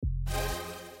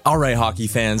All right, hockey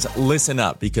fans, listen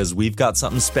up because we've got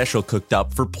something special cooked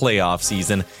up for playoff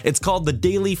season. It's called the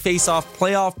Daily Face-Off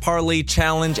Playoff Parlay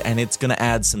Challenge, and it's going to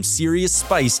add some serious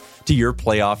spice to your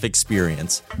playoff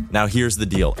experience. Now, here's the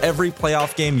deal. Every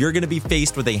playoff game, you're going to be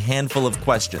faced with a handful of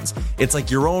questions. It's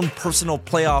like your own personal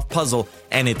playoff puzzle,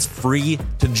 and it's free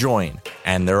to join.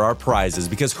 And there are prizes,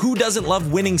 because who doesn't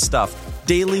love winning stuff?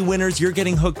 Daily winners, you're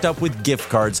getting hooked up with gift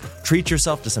cards. Treat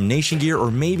yourself to some Nation gear or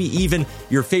maybe even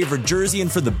your favorite jersey.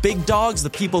 And for the big dogs, the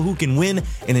people who can win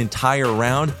an entire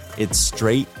round, it's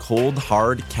straight, cold,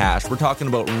 hard cash. We're talking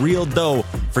about real dough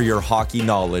for your hockey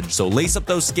knowledge. So lace up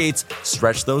those skates,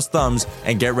 stretch those thumbs,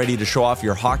 and get ready to show off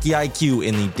your hockey IQ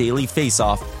in the Daily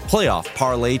Face-Off Playoff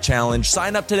Parlay Challenge.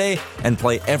 Sign up today and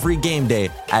play every game day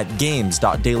at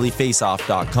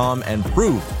games.dailyfaceoff.com and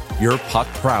prove your puck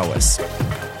prowess.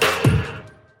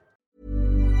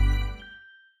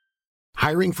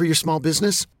 Hiring for your small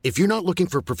business? If you're not looking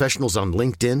for professionals on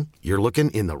LinkedIn, you're looking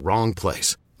in the wrong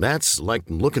place. That's like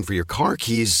looking for your car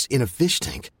keys in a fish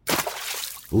tank.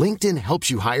 LinkedIn helps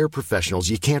you hire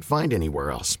professionals you can't find anywhere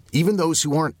else, even those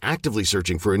who aren't actively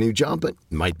searching for a new job but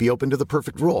might be open to the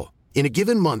perfect role. In a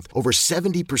given month, over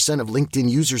 70% of LinkedIn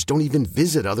users don't even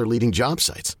visit other leading job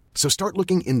sites. So start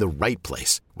looking in the right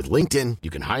place. With LinkedIn, you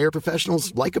can hire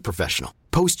professionals like a professional.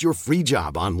 Post your free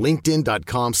job on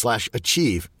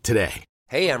linkedin.com/achieve today.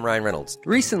 Hey, I'm Ryan Reynolds.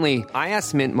 Recently, I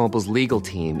asked Mint Mobile's legal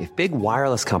team if big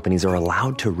wireless companies are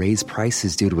allowed to raise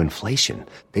prices due to inflation.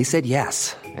 They said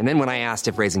yes. And then when I asked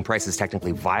if raising prices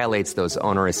technically violates those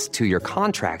onerous two-year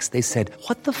contracts, they said,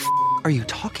 "What the f*** are you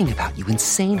talking about, you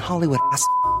insane Hollywood ass?"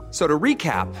 So to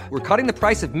recap, we're cutting the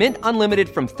price of Mint Unlimited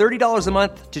from $30 a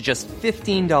month to just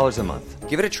 $15 a month.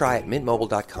 Give it a try at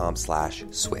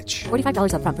mintmobile.com/switch.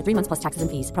 $45 up front for 3 months plus taxes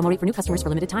and fees. Promo rate for new customers for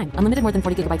limited time. Unlimited more than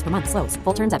 40 gigabytes per month. Slows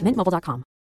full terms at mintmobile.com.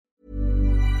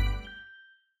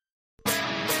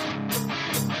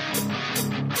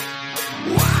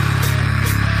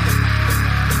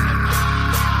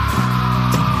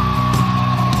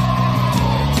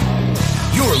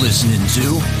 You're listening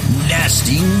to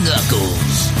Nasty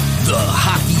Knuckles, the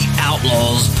Hockey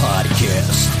Outlaws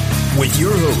podcast, with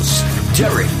your hosts,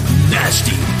 Derek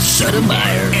Nasty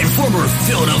Sotomayor and former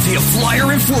Philadelphia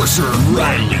Flyer enforcer,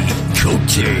 Riley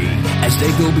Cote, as they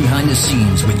go behind the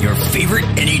scenes with your favorite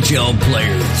NHL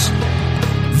players.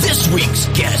 This week's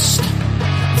guest,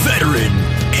 veteran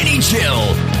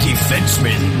NHL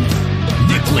defenseman,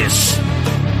 Nicholas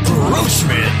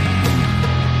Grossman.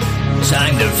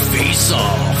 Time to face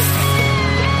off.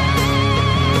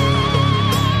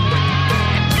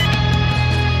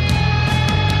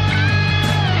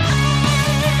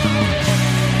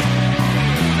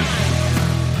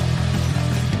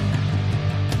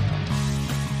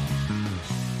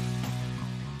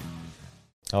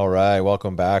 All right,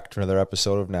 welcome back to another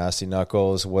episode of Nasty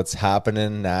Knuckles. What's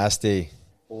happening, Nasty?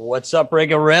 What's up,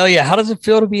 Rig Aurelia? How does it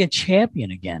feel to be a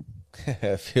champion again?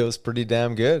 It feels pretty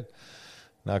damn good.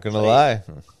 Not going to lie.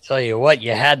 Tell you what,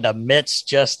 you had the mitts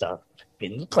just it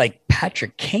looked like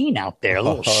Patrick Kane out there. A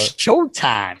little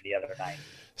showtime the other night.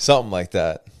 Something like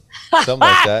that. Something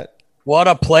like that. What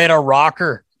a play to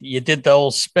Rocker. You did the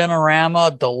old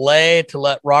spinorama delay to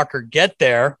let Rocker get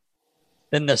there.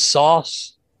 Then the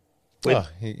sauce. You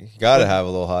got to have a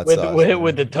little hot sauce.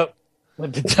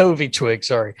 With the Tovey twig,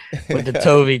 sorry. With the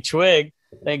Tovey twig.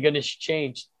 Thank goodness you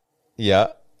changed. Yeah.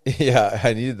 Yeah,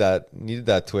 I needed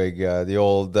that twig. The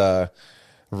old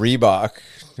Reebok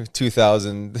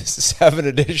 2007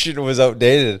 edition was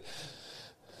outdated.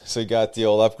 So you got the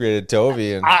old upgraded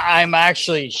Tovey. And I'm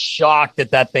actually shocked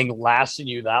that thing lasted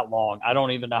you that long. I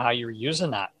don't even know how you were using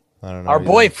that. I don't know. Our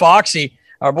boy Foxy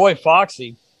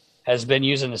has been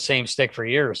using the same stick for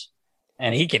years.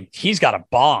 And he's got a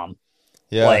bomb.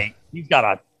 Yeah. Like he's got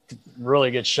a really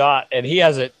good shot. And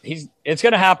it's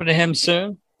gonna happen to him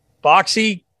soon.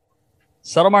 Foxy,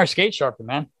 Settlemyre skate sharpen,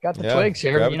 man. Got the twigs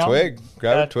here. Grab a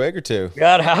twig or two.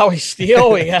 Got Howie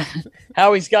Steele.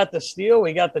 Howie's got the steel.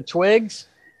 We got the twigs.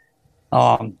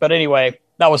 But anyway,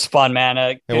 that was fun,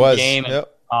 man. Good game.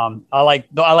 Yep. And, I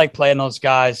like playing those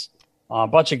guys. A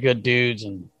bunch of good dudes,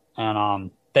 and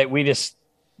that we get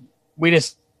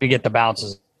the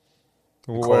bounces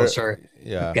closer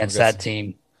against that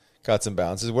team. Got some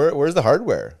bounces. Where's the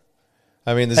hardware?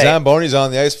 I mean, the Zamboni's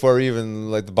on the ice for even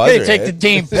like the buzzer. They take the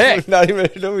team pick. Not even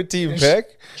no team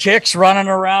pick. Chicks running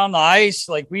around the ice.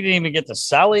 Like, we didn't even get to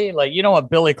Sally. Like, you know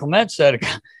what Billy Clement said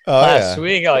last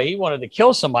week? He wanted to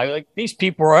kill somebody. Like, these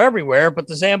people are everywhere, but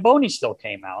the Zamboni still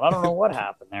came out. I don't know what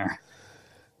happened there.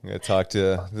 I'm going to talk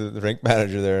to the rink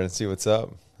manager there and see what's up.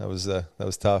 That was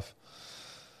tough.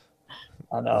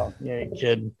 I know. Yeah, you're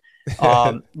kidding.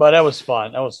 But that was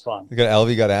fun. That was fun. You got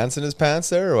LV got ants in his pants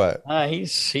there or what?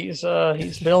 He's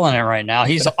feeling it right now.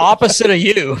 He's opposite of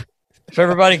you. If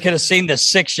everybody could have seen the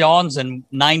 6 yawns in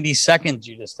 90 seconds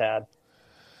you just had.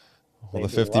 Well, the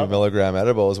 50 milligram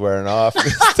edible is wearing off.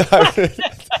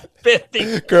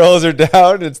 50. Girls are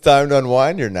down. It's time to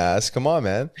unwind your Nas. Come on,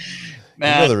 man.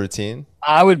 Man, you know the routine.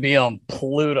 I would be on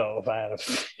Pluto if I had a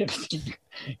 50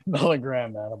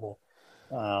 milligram edible.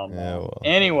 Yeah, well.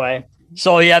 Anyway,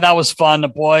 so yeah, that was fun. The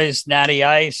boys, Natty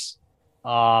Ice.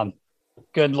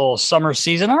 Good little summer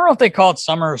season. I don't know if they call it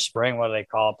summer or spring, what do they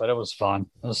call it, but it was fun.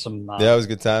 It was some it was a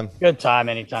good time. Good time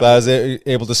anytime. Glad I was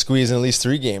able to squeeze in at least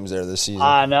 3 games there this season.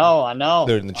 I know.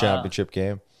 Third in the championship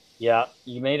game. Yeah,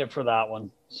 you made it for that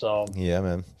one. So yeah,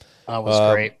 man. That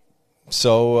was great.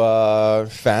 So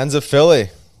fans of Philly,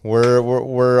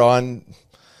 we're on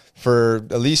for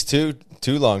at least two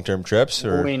long-term trips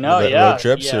or road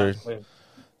trips or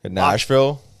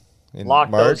Nashville in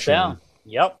March, those down.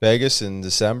 Yep. Vegas in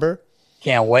December.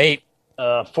 Can't wait.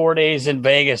 4 days in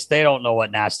Vegas. They don't know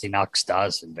what Nasty Knucks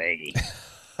does in Vegas.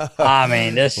 I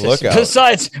mean, this is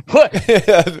besides what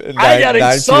I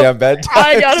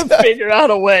gotta figure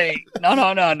out a way.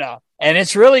 No. And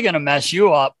it's really gonna mess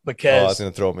you up because it's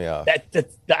gonna throw me off. The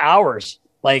hours.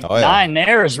 Like 9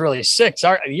 there is really 6.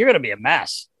 You're gonna be a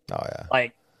mess. Oh yeah.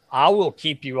 Like I will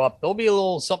keep you up. There'll be a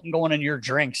little something going in your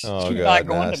drinks. You're not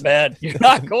going to bed. You're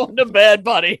not going to bed,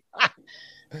 buddy.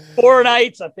 4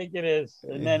 nights, I think it is.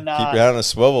 And then keep your head on a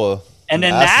swivel. And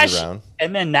then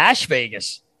Nash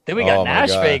Vegas. Then we got Nash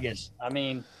Vegas. I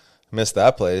mean, missed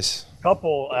that place.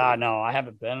 No, I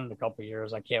haven't been in a couple of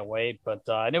years. I can't wait. But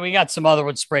then we got some other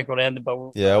ones sprinkled in.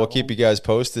 But we'll keep you guys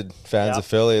posted. Fans of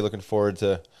Philly, looking forward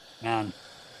to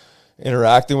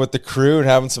interacting with the crew and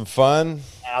having some fun.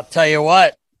 I'll tell you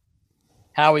what.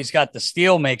 Howie's got the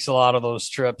steel, makes a lot of those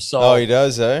trips. So he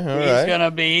does, eh?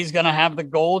 He's gonna have the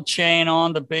gold chain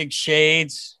on, the big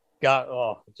shades.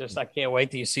 I can't wait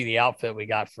till you see the outfit we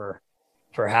got for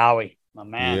Howie, my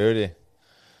man. Beauty.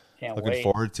 Looking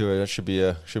forward to it. That should be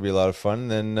a lot of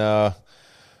fun. And then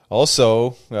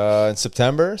also in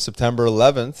September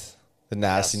 11th, the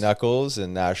Nasty Knuckles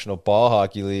and National Ball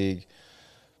Hockey League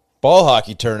ball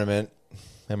hockey tournament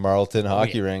in Marlton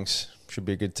Hockey Rinks. Should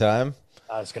be a good time.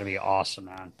 It's going to be awesome,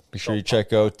 man. Be sure you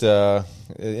check out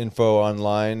info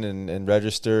online and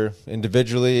register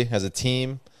individually as a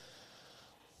team.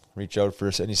 Reach out for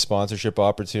any sponsorship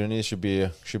opportunities. Should be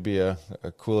a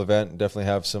cool event. Definitely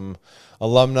have some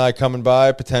alumni coming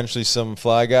by, potentially some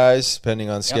fly guys, depending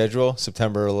on schedule.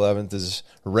 September 11th is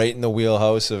right in the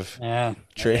wheelhouse of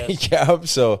training camp.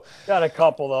 So got a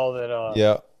couple though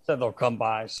that said they'll come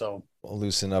by. So we'll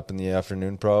loosen up in the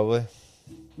afternoon probably.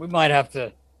 We might have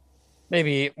to.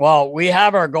 We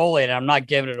have our goalie, and I'm not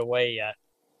giving it away yet.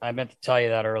 I meant to tell you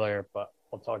that earlier, but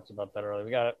we'll talk about that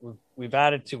earlier. We've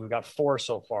got 4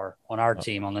 so far on our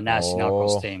team, on the Nasty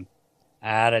Knuckles team. I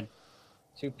added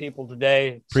 2 people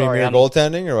today. Premier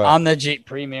goaltending or what? I'm the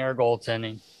premier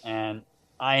goaltending, and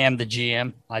I am the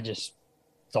GM. I just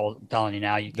telling you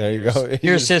now. There you go.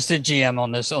 You're assistant GM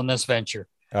on this venture.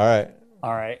 All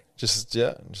right. Just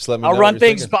let me know. I'll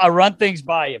run things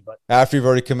by you, but after you've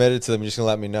already committed to them, you're just gonna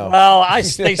let me know. Well,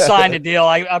 they signed a deal.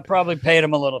 I probably paid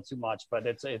them a little too much, but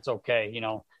it's okay. You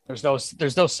know, there's no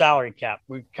salary cap.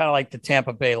 We kind of like the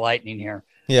Tampa Bay Lightning here.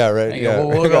 Yeah, right.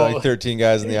 We'll got like 13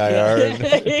 guys in the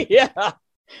IR. Yeah,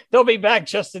 they'll be back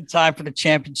just in time for the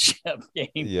championship game.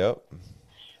 Yep.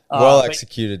 Well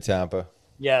executed, Tampa.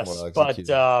 Yes,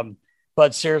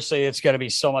 but seriously, it's going to be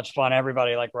so much fun.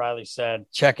 Everybody, like Riley said,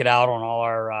 check it out on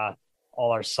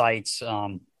all our sites.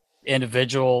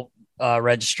 Individual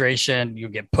registration, you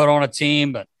get put on a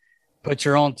team, but put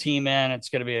your own team in. It's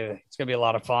going to be a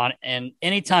lot of fun. And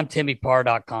anytime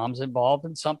TimmyParr.com is involved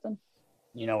in something,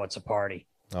 you know it's a party.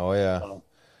 Oh yeah,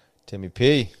 Timmy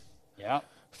P. Yeah,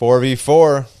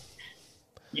 4v4.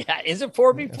 Yeah, is it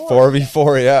 4v4?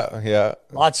 4v4, yeah.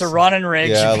 Lots of running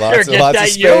rigs. Yeah, lots of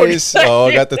space.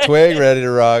 I got the twig ready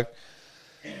to rock.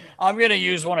 I'm going to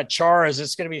use one of Chara's.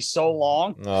 It's going to be so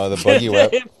long. Oh, the buggy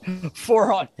whip.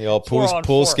 4 on. The old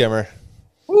pool skimmer.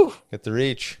 Woo. Get the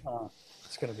reach.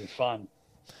 It's going to be fun.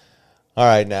 All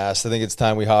right, Nas. I think it's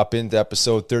time we hop into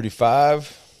episode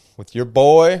 35 with your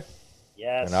boy.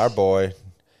 Yes. And our boy.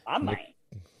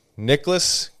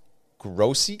 Nicholas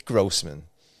Grossman.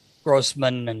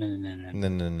 Grossman.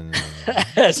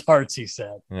 As Hartsey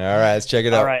said. All right, let's check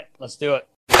it out. All right, let's do it.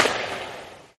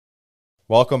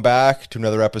 Welcome back to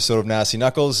another episode of Nasty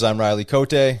Knuckles. I'm Riley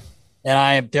Cote. And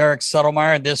I am Derek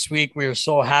Settlemeyer. This week, we are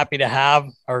so happy to have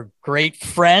our great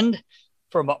friend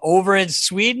from over in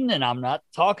Sweden. And I'm not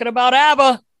talking about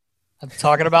ABBA. I'm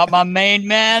talking about my main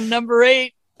man, number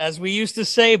 8, as we used to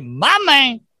say, my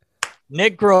man,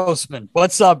 Nick Grossman.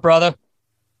 What's up, brother?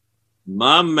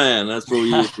 My man, that's what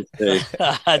we used to say.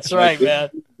 That's right,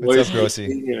 man. What's up, Grossy?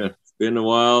 It's been a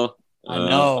while. I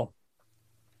know.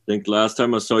 I think last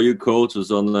time I saw you, Coach,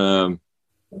 was on the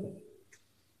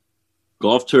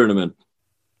golf tournament.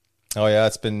 Oh yeah,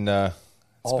 it's been a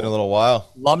little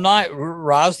while. Alumni,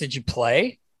 Rouse, did you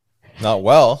play? Not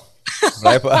well.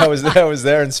 I was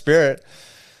there in spirit.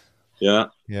 Yeah.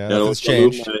 Nothing's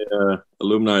changed.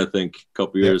 Alumni, I think, a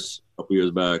couple years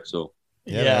back. So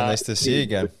yeah. Man, nice to see you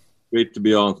again. Great to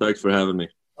be on. Thanks for having me.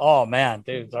 Oh man,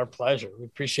 dude, it's our pleasure. We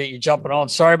appreciate you jumping on.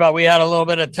 Sorry about we had a little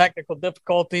bit of technical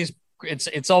difficulties.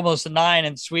 It's almost 9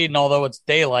 in Sweden, although it's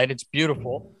daylight. It's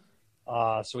beautiful.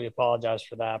 So we apologize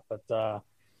for that. But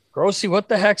Grossy, what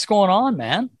the heck's going on,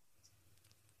 man?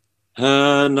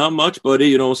 Not much, buddy.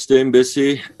 You know, staying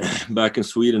busy. Back in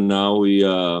Sweden now. We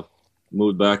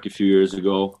moved back a few years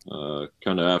ago,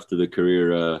 kind of after the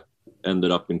career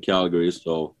ended up in Calgary.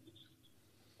 So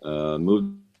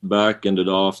moved back, ended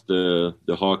off the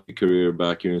hockey career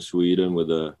back here in Sweden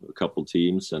with a couple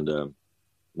teams. And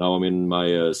now I'm in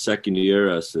my second year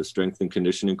as a strength and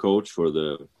conditioning coach for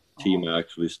the team I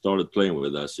actually started playing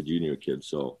with as a junior kid.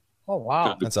 So, oh,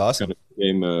 wow. That's awesome. Kind of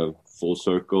came full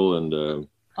circle and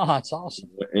that's awesome.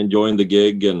 Enjoying the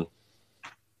gig. And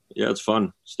yeah, it's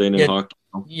fun staying in hockey.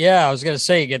 Yeah, I was going to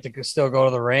say, you get to still go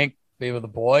to the rink, be with the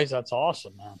boys. That's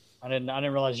awesome, man. I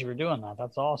didn't realize you were doing that.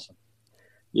 That's awesome.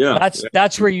 Yeah.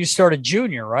 That's where you started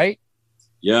junior, right?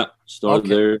 Yeah. Started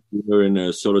there. We were in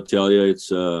Södertälje.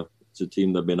 It's a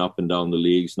team that's been up and down the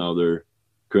leagues. Now they're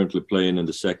currently playing in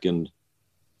the second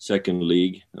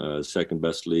league, second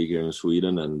best league here in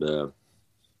Sweden. And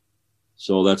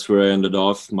so that's where I ended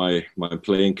off my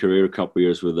playing career, a couple of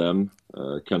years with them.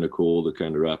 Kind of cool to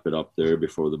kind of wrap it up there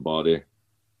before the body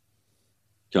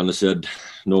kind of said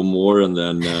no more. And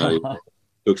then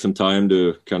took some time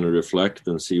to kind of reflect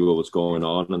and see what was going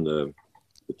on. And the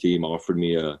team offered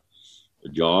me a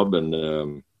job.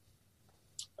 And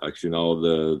actually now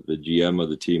the GM of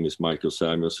the team is Michael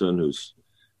Samuelsson, who's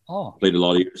played a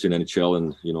lot of years in NHL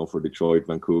and, you know, for Detroit,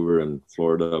 Vancouver, and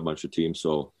Florida, a bunch of teams.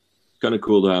 So kind of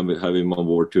cool to have him on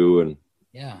board too. And,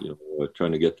 you know,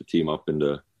 trying to get the team up in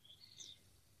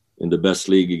the best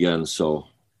league again. So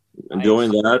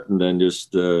enjoying that, and then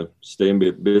just staying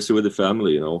busy with the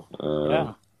family, you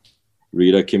know.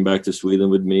 Rita came back to Sweden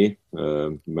with me,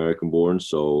 American born.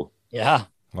 So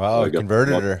wow, you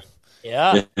converted her.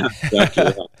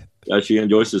 Exactly. Yeah, she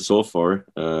enjoys it so far.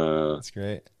 That's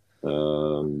great.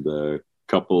 A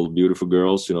couple beautiful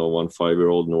girls, you know, one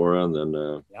 5-year-old Nora, and then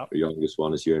the youngest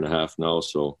one is 1.5 years now.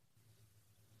 So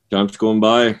time's going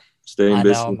by, staying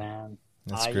busy. I know, man.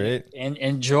 That's great. And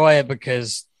enjoy it,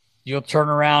 because you'll turn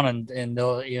around and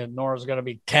Nora's going to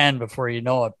be 10 before you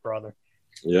know it, brother.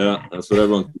 Yeah, that's what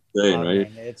everyone keeps saying,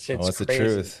 right? It's crazy. The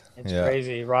truth. It's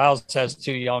crazy. Riles has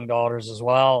 2 young daughters as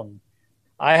well. And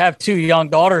I have 2 young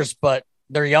daughters, but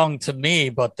they're young to me,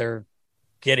 but they're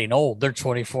getting old. They're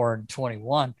 24 and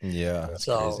 21. Yeah. That's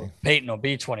so crazy. Peyton will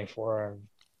be 24 in a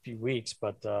few weeks,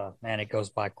 but man, it goes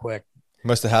by quick. You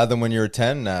must have had them when you were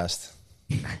 10, Nast.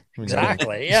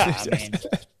 Exactly. Yeah.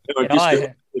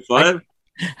 I mean,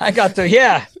 I got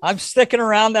I'm sticking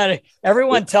around that.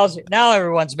 Everyone tells me now,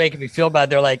 everyone's making me feel bad.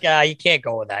 They're like, you can't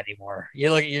go with that anymore. You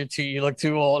look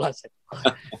too old. I said,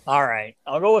 all right,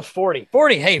 I'll go with 40.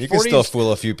 40. Hey, you can still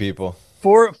fool a few people.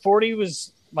 40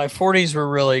 was my 40s were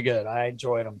really good. I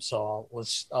enjoyed them. So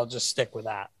I'll just stick with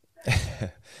that.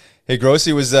 Hey,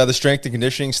 Grossy, was the strength and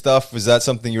conditioning stuff, was that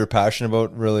something you were passionate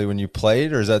about really when you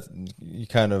played, or is that you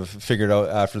kind of figured out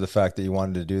after the fact that you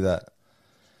wanted to do that?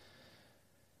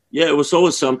 Yeah, it was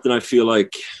always something I feel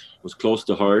like was close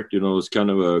to heart. You know, it was kind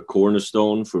of a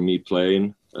cornerstone for me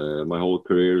playing. My whole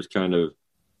career is kind of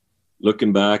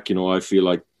looking back, you know, I feel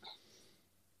like,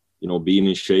 you know, being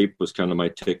in shape was kind of my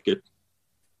ticket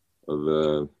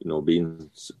of, you know, being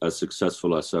as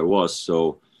successful as I was.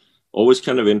 So always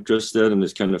kind of interested, and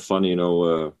it's kind of funny, you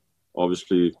know,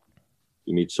 obviously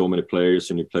you meet so many players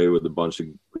and you play with a bunch of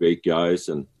great guys,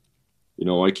 and, you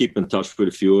know, I keep in touch with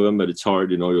a few of them, but it's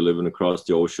hard, you know, you're living across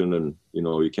the ocean and, you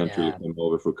know, you can't really come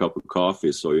over for a cup of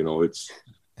coffee. So, you know, it's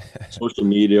social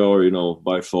media or, you know,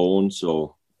 by phone.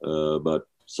 So, but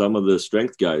some of the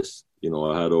strength guys, you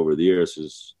know, I had over the years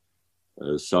is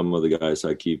some of the guys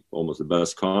I keep almost the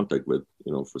best contact with,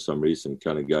 you know, for some reason,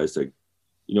 kind of guys that,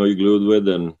 you know, you glued with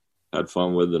and had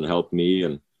fun with and helped me.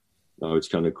 And now it's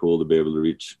kind of cool to be able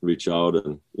to reach out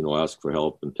and, you know, ask for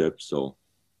help and tips. So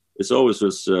it's always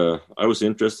was, I was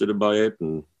interested by it,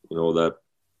 and, you know,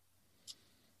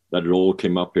 that role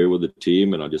came up here with the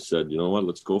team, and I just said, you know what,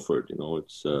 let's go for it. You know,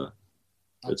 it's,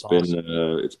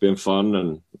 It's been fun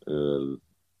and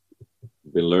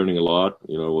been learning a lot.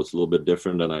 You know, it was a little bit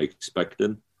different than I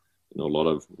expected. You know, a lot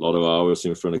of hours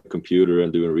in front of the computer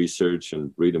and doing research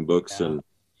and reading books and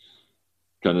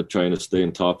kind of trying to stay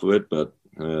on top of it. But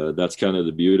that's kind of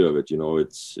the beauty of it. You know,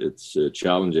 it's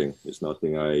challenging. It's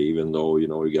nothing even though, you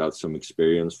know, you got some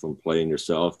experience from playing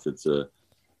yourself, it's a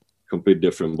complete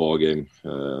different ball game.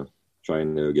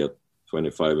 Trying to get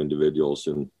 25 individuals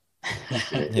and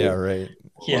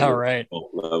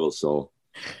level. So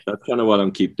that's kind of what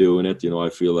I'm keep doing it. You know, I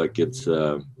feel like it's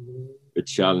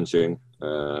challenging.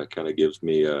 Kind of gives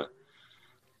me a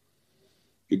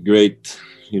great,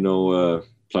 you know,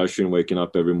 pleasure in waking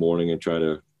up every morning and try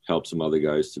to help some other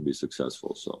guys to be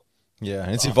successful. So yeah,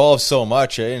 and it's evolved so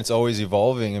much, and it's always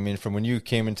evolving. I mean, from when you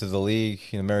came into the league,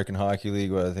 the American Hockey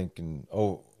League, I think in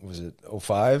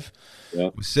 05? Yeah.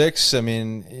 06? I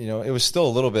mean, you know, it was still a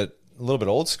little bit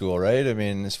old school, right? I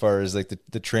mean, as far as like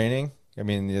the training, I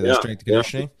mean, the strength and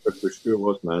conditioning. Yeah, for sure it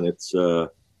was, man. It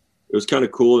was kind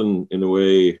of cool in a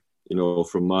way. You know,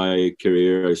 from my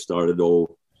career, I started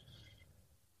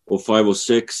 05,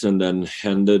 06, and then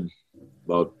ended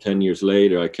about 10 years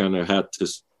later. I kind of had to,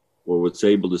 or was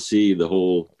able to see the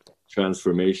whole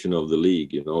transformation of the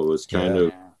league. You know, it was kind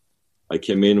of, I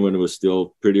came in when it was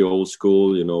still pretty old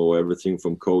school, you know, everything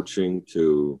from coaching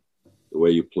to the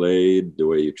way you played, the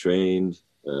way you trained.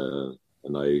 And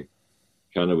I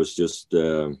kind of was just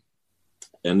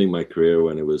ending my career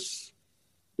when it was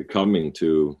becoming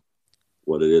to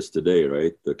what it is today,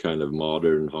 right? The kind of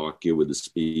modern hockey with the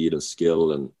speed and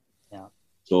skill. And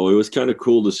so it was kind of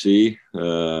cool to see,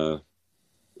 even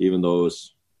though it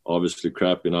was obviously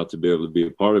crappy not to be able to be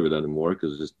a part of it anymore,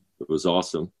 because it was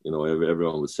awesome. You know,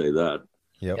 everyone would say that.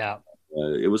 Yep. Yeah.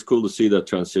 It was cool to see that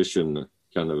transition,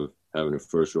 kind of having a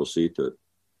first row seat to it.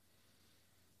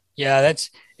 Yeah,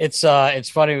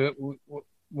 it's funny.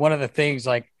 One of the things,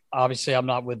 like, obviously I'm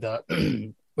not with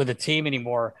the with the team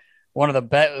anymore. One of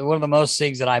the most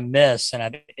things that I miss,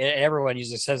 and everyone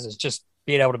usually says, is just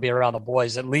being able to be around the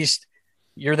boys. At least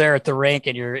you're there at the rink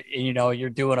and you're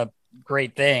doing a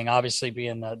great thing, obviously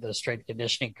being the strength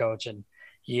conditioning coach. And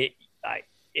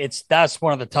that's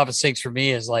one of the toughest things for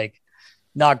me, is like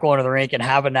not going to the rink and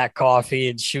having that coffee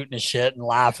and shooting the shit and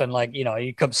laughing. Like, you know,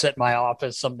 you come sit in my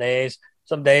office some days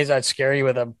I'd scare you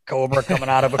with a cobra coming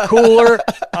out of a cooler.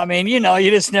 I mean, you know,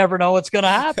 you just never know what's going to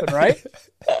happen, right?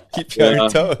 Keep you on your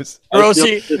toes. I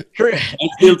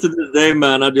still to this day,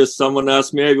 man, someone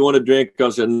asked me, hey, you want a drink? I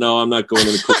said, no, I'm not going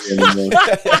to the cooler anymore.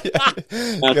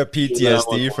 You got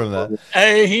PTSD from that.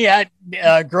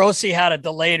 Hey, Grossi had a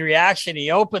delayed reaction.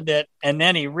 He opened it and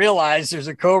then he realized there's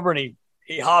a cobra, and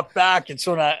he hopped back, and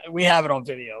so now we have it on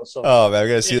video. So man, I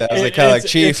gotta see that. I was like, kind of like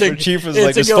Chief. Chief was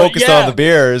like just focused on the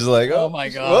beer. Is like, oh my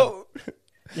god. Whoa.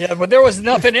 Yeah, but there was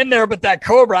nothing in there but that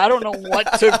cobra. I don't know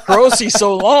what took Grossi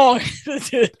so long.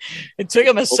 It took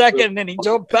him a second, and then he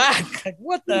jumped back. Like,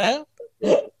 what the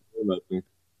hell?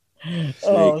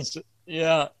 Oh,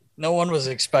 yeah. No one was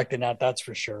expecting that. That's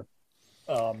for sure.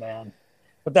 Oh man,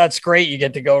 but that's great. You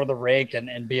get to go to the rink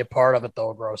and be a part of it,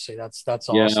 though, Grossi. That's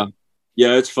awesome.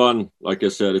 Yeah, it's fun. Like I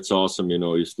said, it's awesome. You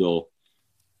know, you still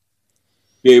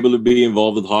be able to be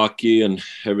involved with hockey and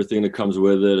everything that comes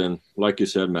with it. And like you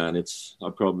said, man,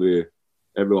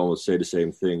 everyone would say the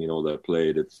same thing, you know, that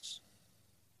played. It's,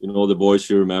 you know, the boys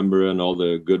you remember and all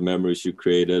the good memories you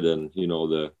created, and, you know,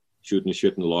 the shooting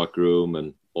shit in the locker room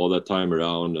and all that time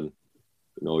around. And,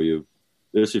 you know,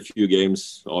 there's a few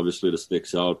games, obviously, that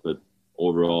sticks out, but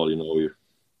overall, you know,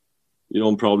 you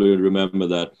don't probably remember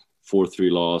that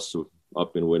 4-3 loss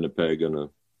up in Winnipeg on a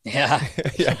yeah.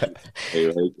 Right?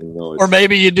 You know, or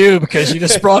maybe you do, because you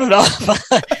just brought it up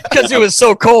because it was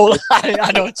so cold.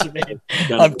 I know what you mean.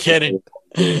 I'm kidding.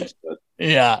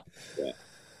 Yeah.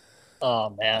 Oh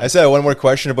man. I said one more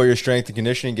question about your strength and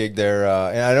conditioning gig there,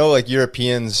 and I know like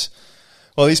Europeans,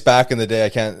 well, at least back in the day,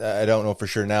 I don't know for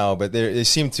sure now, but they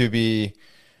seem to be.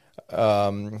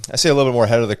 I say a little bit more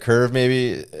ahead of the curve,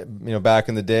 maybe, you know, back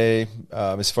in the day,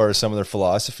 as far as some of their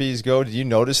philosophies go. Did you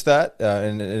notice that?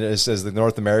 And as the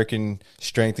North American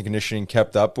strength and conditioning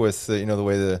kept up with, you know, the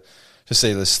way the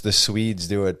Swedes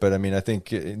do it. But I mean, I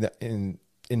think in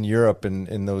Europe and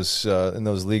in those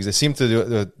leagues, they seem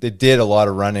to they did a lot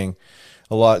of running,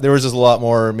 there was just a lot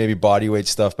more maybe body weight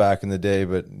stuff back in the day.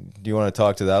 But do you want to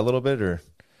talk to that a little bit, or?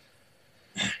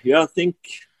 Yeah, I think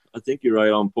you're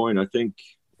right on point. I think.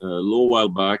 A little while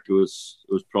back, it was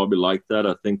probably like that.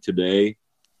 I think today,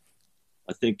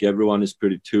 everyone is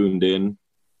pretty tuned in,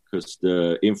 because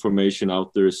the information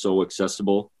out there is so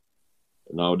accessible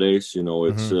nowadays. You know,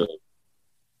 it's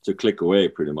a click away,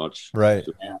 pretty much. Right.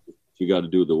 So you got to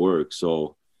do the work.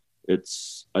 So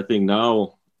I think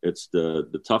now it's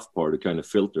the tough part to kind of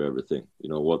filter everything. You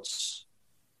know, what's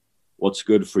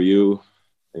good for you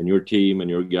and your team and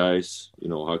your guys. You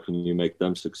know, how can you make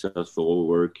them successful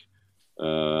work?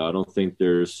 I don't think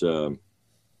there's not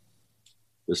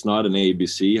an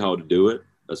ABC how to do it.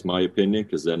 That's my opinion,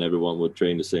 because then everyone would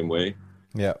train the same way.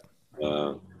 Yeah.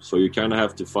 So you kind of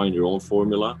have to find your own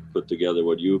formula, put together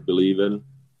what you believe in,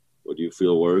 what you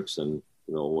feel works, and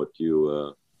you know what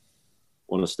you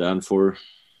want to stand for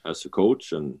as a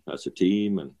coach and as a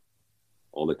team, and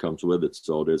all that comes with it.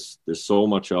 So there's so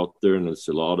much out there, and it's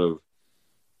a lot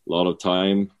of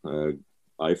time.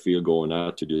 I feel going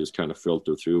out to just kind of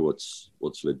filter through what's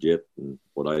legit and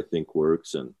what I think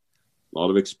works, and a lot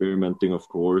of experimenting, of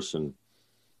course, and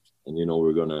you know,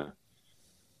 we're gonna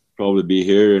probably be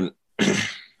here in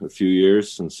a few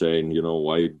years and saying, you know,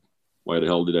 why the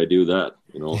hell did I do that?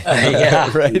 You know, yeah,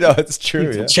 right. No, it's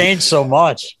true. Yeah. Changed so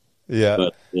much. Yeah,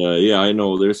 but yeah, I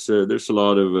know there's a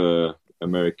lot of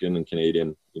American and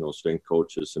Canadian, you know, strength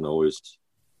coaches, and always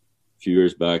a few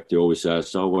years back they always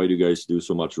asked, "Oh, why do you guys do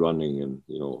so much running and,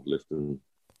 you know, lifting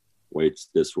weights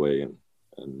this way?"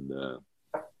 And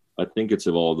I think it's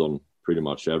evolved on pretty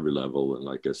much every level. And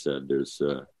like I said,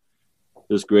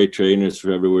 there's great trainers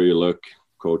for everywhere you look,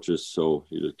 coaches. So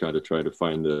you just kind of try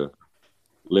to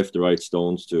lift the right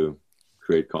stones to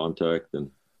create contact, and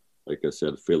like I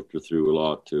said, filter through a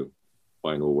lot to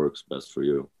find what works best for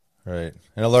you. Right.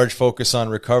 And a large focus on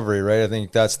recovery, right? I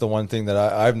think that's the one thing that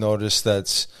I've noticed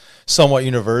that's somewhat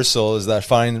universal, is that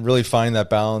find that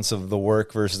balance of the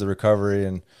work versus the recovery,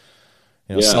 and,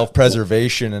 you know,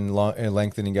 self-preservation and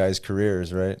lengthening guys'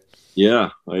 careers, right? Yeah,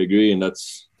 I agree. And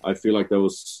I feel like that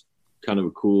was kind of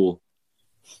a cool,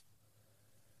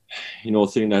 you know,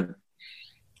 thing that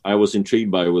I was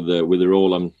intrigued by with the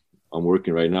role I'm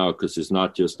working right now, because it's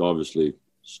not just obviously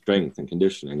strength and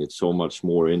conditioning. It's so much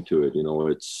more into it. You know,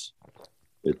 it's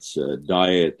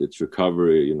diet, it's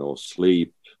recovery, you know,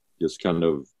 sleep, just kind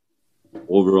of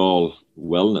overall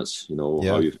wellness, you know,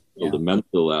 how you feel, the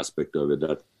mental aspect of it.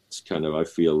 That's kind of, I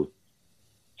feel,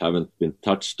 haven't been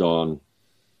touched on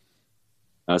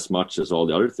as much as all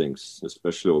the other things,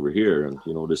 especially over here. And,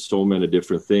 you know, there's so many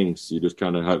different things. You just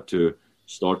kind of have to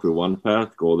start with one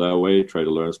path, go that way, try to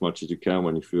learn as much as you can.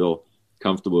 When you feel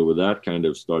comfortable with that, kind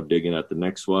of start digging at the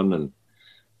next one.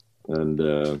 And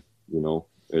you know,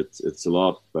 it's a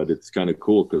lot, but it's kind of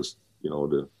cool because, you know,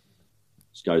 the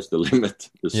sky's the limit.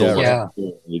 There's so much.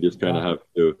 You just kind of have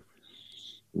to,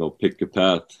 you know, pick a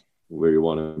path where you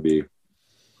want to be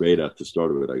great at to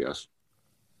start with, I guess.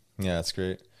 Yeah, that's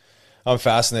great. I'm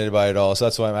fascinated by it all, so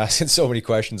that's why I'm asking so many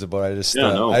questions about it.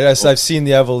 I've seen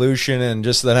the evolution, and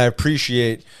just then I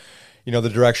appreciate, you know, the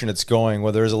direction it's going,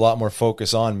 where there's a lot more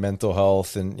focus on mental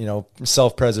health and, you know,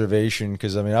 self-preservation.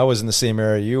 Because I mean, I was in the same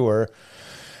area you were,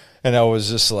 and I was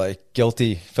just like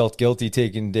felt guilty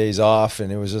taking days off,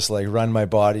 and it was just like run my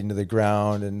body into the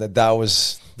ground, and that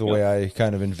was the way I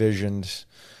kind of envisioned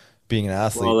being an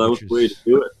athlete. Well, that was the way to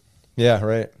do it. Yeah,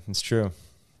 right. It's true.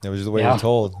 That was the way you're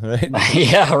told, right?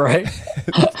 Yeah, right.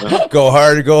 Go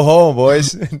hard or go home,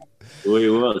 boys. The way it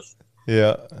was.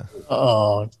 Yeah.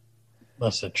 Oh,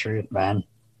 that's the truth, man.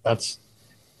 That's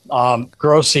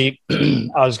Grossi.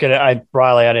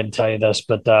 Riley, I didn't tell you this,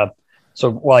 but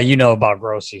you know about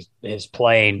Grossi, his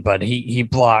playing, but he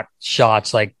blocked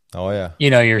shots like, oh yeah,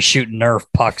 you know, you're shooting Nerf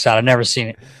pucks out. I've never seen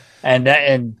it, and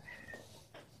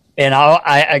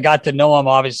I got to know him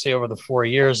obviously over the 4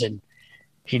 years, and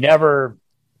he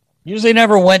usually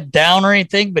never went down or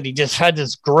anything, but he just had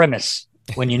this grimace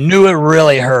when you knew it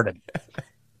really hurt him,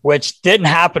 which didn't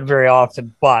happen very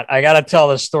often. But I got to tell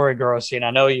this story, Grossi, and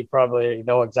I know you probably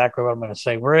know exactly what I'm going to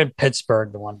say. We're in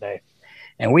Pittsburgh the one day,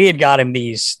 and we had got him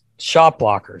these shot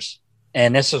blockers,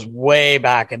 and this is way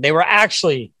back, and they were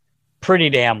actually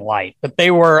pretty damn light, but they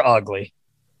were ugly,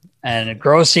 and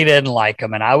Grossi didn't like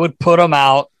them, and I would put them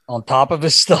out on top of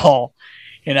his stall,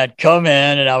 and I'd come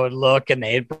in and I would look, and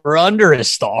they were under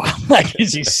his stall, like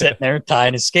as he's sitting there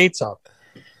tying his skates up.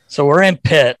 So we're in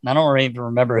pit, and I don't even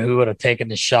remember who would have taken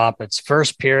the shot. It's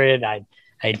first period. I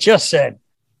just said,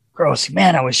 Grossi,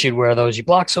 man, I wish you'd wear those. You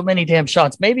block so many damn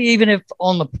shots. Maybe even if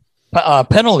on the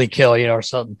penalty kill, you know, or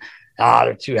something.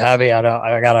 They're too heavy. I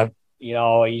gotta, you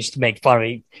know, I used to make fun of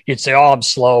me. You'd say, oh, I'm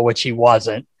slow, which he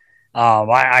wasn't.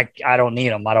 I don't need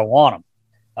them. I don't want them.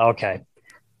 Okay.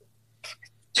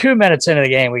 2 minutes into the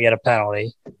game, we get a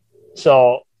penalty.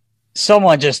 So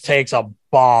someone just takes a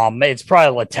bomb. It's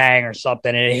probably Letang or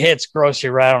something, and it hits Grossi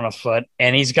right on the foot.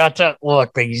 And he's got to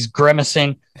look like he's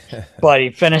grimacing, but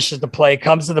he finishes the play,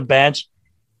 comes to the bench,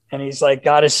 and he's like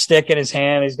got his stick in his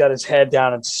hand. He's got his head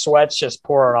down, and sweat's just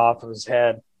pouring off of his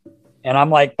head. And I'm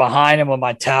like behind him with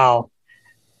my towel.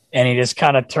 And he just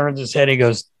kind of turns his head. He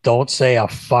goes, "Don't say a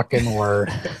fucking word."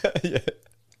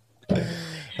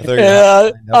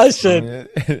 I said,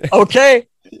 "Okay,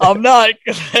 I'm not."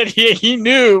 He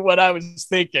knew what I was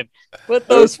thinking. Put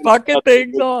those fucking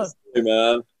things on. Hey,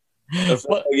 man. That's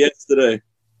like yesterday.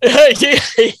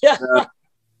 Yeah.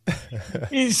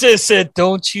 He just said,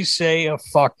 "Don't you say a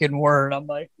fucking word." I'm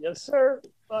like, "Yes, sir.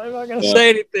 I'm not going to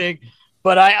say anything."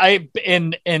 But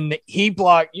and you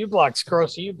blocked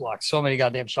Scrossi, you blocked so many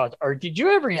goddamn shots. Or have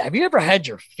you ever had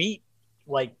your feet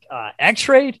like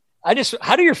x-rayed?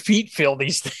 How do your feet feel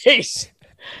these days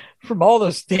from all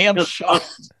those damn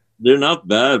shots? They're not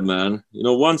bad, man.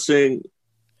 One thing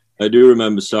I do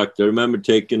remember sucked. I remember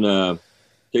taking a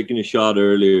shot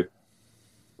earlier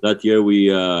that year. We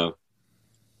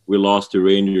lost to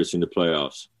Rangers in the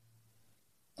playoffs.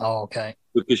 Oh, okay.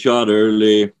 Took a shot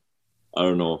early. I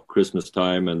don't know, Christmas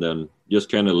time, and then just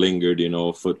kind of lingered,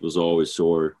 foot was always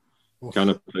sore. Kind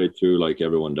of played through like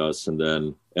everyone does, and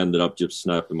then ended up just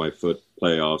snapping my foot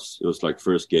playoffs. It was like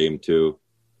first game too.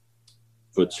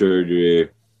 Foot surgery,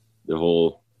 the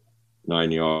whole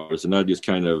 9 yards. And that just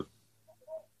it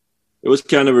was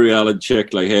kind of a reality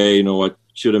check, like, hey, you know what,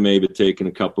 should have maybe taken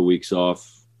a couple of weeks off.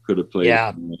 Could have played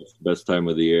best time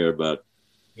of the year, but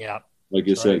like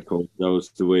you said, Coach, that was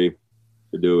the way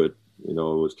to do it. It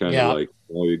was kind of like,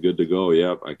 you're good to go.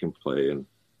 Yeah, I can play. And,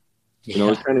 it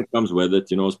kind of comes with it.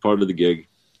 It's part of the gig.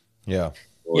 Yeah.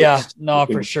 So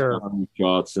for sure.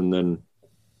 Shots and then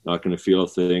not going to feel a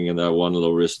thing. And that one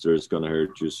little wrister is going to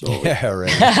hurt you. So yeah,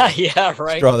 right. Yeah,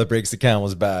 right. Straw that breaks the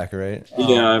camel's back, right?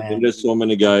 Yeah, there's so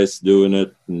many guys doing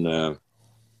it. And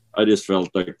I just felt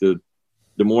like the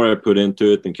more I put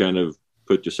into it and kind of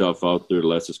put yourself out there, the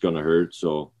less it's going to hurt.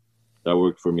 So that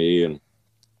worked for me. And,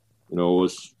 it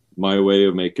was my way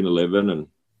of making a living and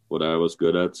what I was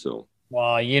good at. So,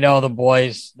 well, the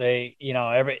boys, they,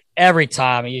 every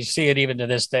time you see it, even to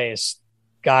this day, is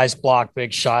guys block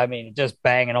big shot. I mean, just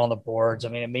banging on the boards. I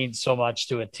mean, it means so much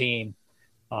to a team.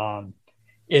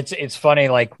 It's funny,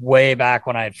 like way back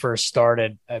when I had first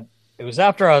started, it was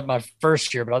after my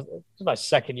first year, but it was my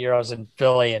second year. I was in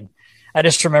Philly, and I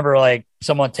just remember like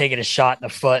someone taking a shot in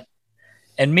the foot,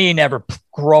 and me never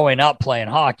growing up playing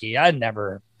hockey, I'd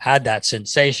never had that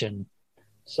sensation.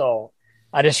 So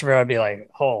I just remember I'd be like,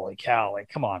 holy cow, like,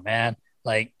 come on, man.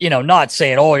 Like, not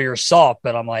saying, oh, you're soft,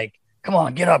 but I'm like, come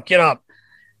on, get up.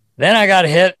 Then I got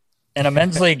hit in a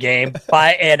men's league game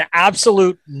by an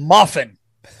absolute muffin.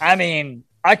 I mean,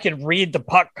 I could read the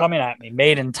puck coming at me,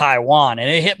 made in Taiwan, and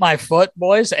it hit my foot,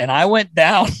 boys, and I went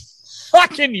down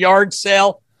fucking yard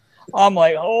sale. I'm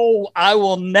like, oh, I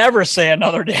will never say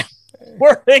another damn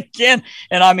word again.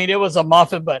 And I mean, it was a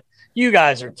muffin, but you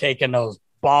guys are taking those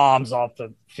bombs off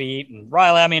the feet. And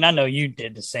Riley, I mean, I know you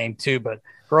did the same too, but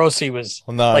Grossi was,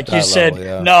 like you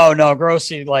said, no,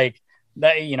 Grossi, like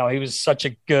that, he was such a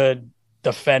good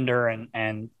defender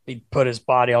and he put his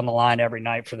body on the line every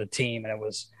night for the team. And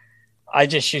I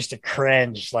just used to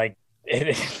cringe. Like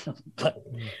but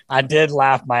I did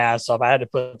laugh my ass off. I had to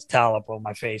put the towel up on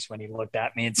my face when he looked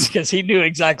at me. It's because he knew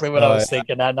exactly what I was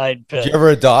thinking that night. Did you ever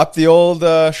adopt the old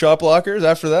shot blockers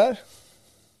after that?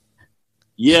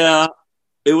 Yeah,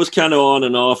 it was kind of on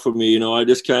and off for me. I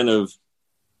just kind of,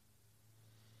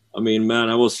 I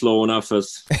was slow enough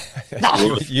as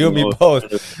you and me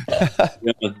both.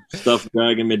 Stuff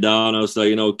dragging me down. I was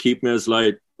like, keep me as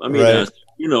light. I mean, right.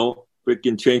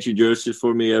 Freaking changing jerseys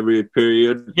for me every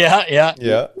period. Yeah.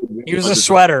 He was a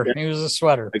sweater.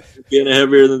 Like, getting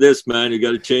heavier than this, man. You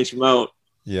got to change them out.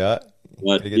 Yeah.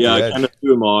 But I kind of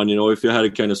threw him on. If you had a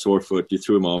kind of sore foot, you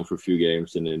threw him on for a few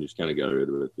games and then just kind of got rid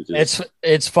of it.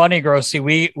 It's funny, Grossi.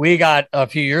 We got a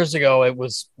few years ago.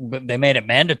 They made it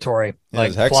mandatory.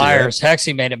 Like Hexy, Flyers, right?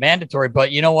 Hexy made it mandatory.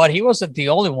 But you know what? He wasn't the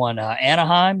only one.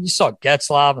 Anaheim, you saw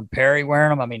Getzlaf and Perry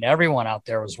wearing them. I mean, everyone out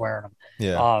there was wearing them.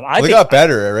 Yeah, they got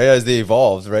better, right, as they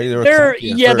evolved, right?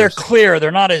 They're clear. They're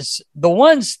not as the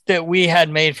ones that we had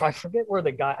made. I forget where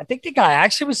I think the guy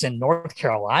actually was in North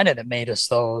Carolina that made us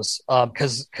those.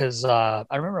 Because I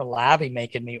remember Lavi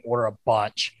making me order a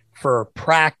bunch for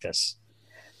practice,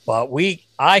 but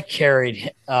I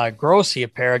carried Grossi a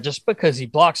pair just because he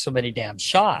blocked so many damn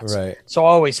shots. Right. So I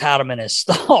always had him in his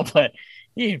stall, but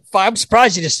I'm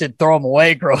surprised he just didn't throw them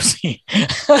away, Grossi,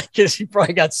 because he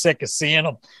probably got sick of seeing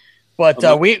them.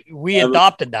 But we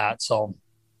adopted that. So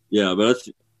yeah, but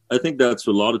I think that's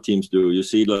what a lot of teams do. You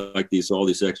see like all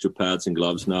these extra pads and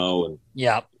gloves now, and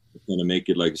going to make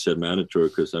it, like you said, mandatory.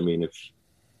 Because I mean,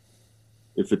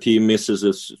 if a team misses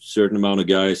a certain amount of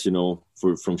guys,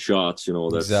 from shots,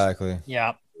 that's exactly.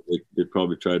 Yeah, they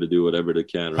probably try to do whatever they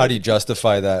can. Right? How do you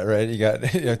justify that, right? You got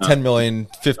 $10 million,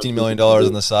 $15 million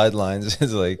on the sidelines.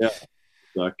 It's like, yeah,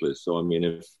 exactly. So, I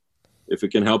mean, if it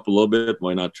can help a little bit,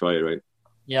 why not try it, right?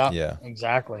 Yeah,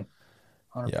 exactly.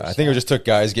 100%. Yeah, I think it just took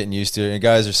guys getting used to it. And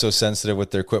guys are so sensitive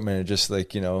with their equipment. It just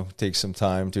takes some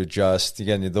time to adjust.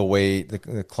 Again, the weight, the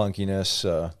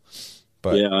clunkiness.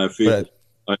 But yeah, I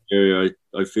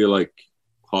feel like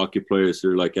hockey players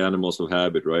are like animals of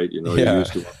habit, right? You're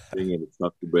used to one thing and it's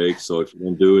not to break. So if you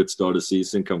don't do it, start a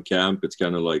season, come camp, it's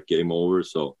kind of like game over.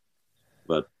 So,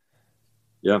 but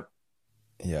yeah.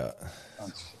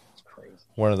 That's crazy.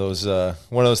 One of those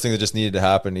things that just needed to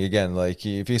happen. Again, like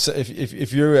if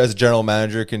you as a general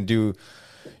manager can do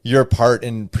your part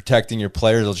in protecting your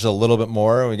players just a little bit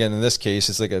more. Again, in this case,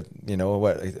 it's like a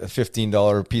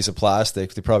 $15 piece of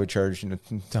plastic. They probably charge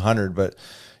 $100, but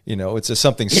it's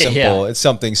something simple. Yeah. It's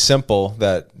something simple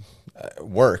that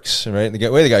works, right? The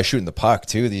way the guy's shooting the puck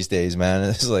too these days, man.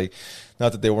 It's like,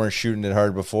 not that they weren't shooting it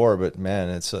hard before, but man,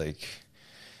 it's like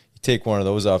you take one of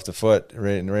those off the foot,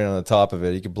 right on the top of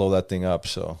it, you could blow that thing up.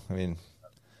 So, I mean,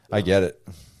 I get it.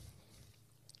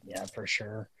 Yeah, for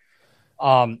sure.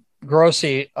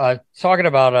 Grossi, talking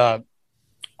about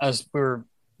as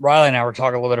Riley and I were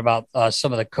talking a little bit about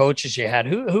some of the coaches you had.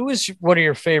 Who was one of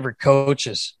your favorite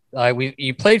coaches?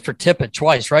 You played for Tippett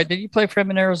twice, right? Did you play for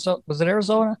him in Arizona? Was it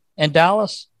Arizona and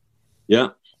Dallas? Yeah,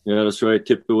 that's right.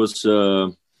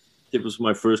 Tippett was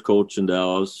my first coach in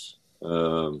Dallas.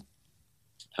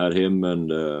 Had him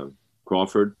and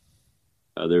Crawford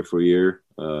there for a year,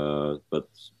 but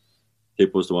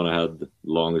Tippett was the one I had the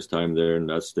longest time there in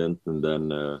that stint. And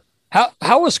then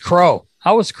how was Crow?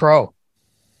 A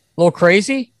little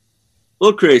crazy. A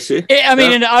little crazy. I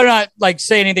mean, and I'm not like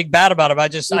saying anything bad about him. I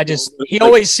just he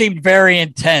always seemed very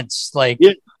intense. Like,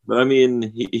 yeah, but I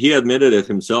mean, he admitted it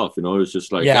himself. It was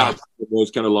just like, the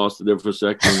boys kind of lost it there for a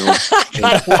second.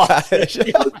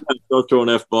 Throwing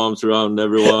F-bombs around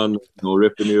everyone,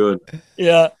 ripping you. And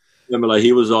yeah, I mean, like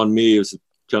he was on me. It was a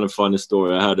kind of funny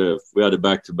story. We had a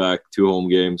back-to-back 2 home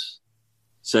games.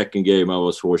 Second game, I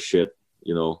was horse shit.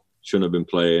 Shouldn't have been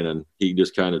playing, and he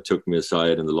just kind of took me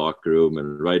aside in the locker room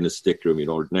and right in the stick room,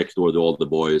 next door to all the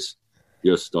boys,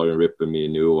 just started ripping me a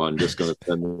new one, just going to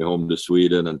send me home to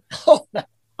Sweden. And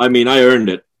I mean, I earned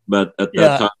it, but at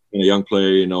that time, a young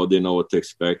player, didn't know what to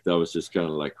expect. I was just kind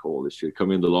of like, holy shit. Come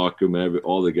in the locker room, and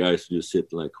all the guys just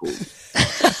sitting like, holy.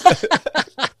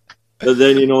 But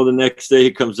then, the next day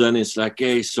he comes in and it's like,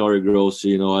 hey, sorry,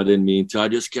 Grossi, I didn't mean to. I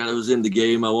just kind of was in the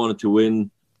game. I wanted to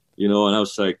win. And I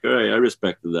was like, all right, I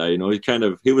respected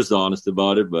that. He was honest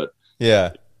about it, but yeah,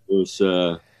 it was,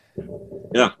 it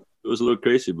was a little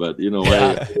crazy, but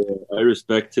I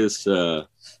respect his, his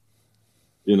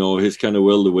kind of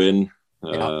will to win.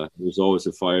 There's always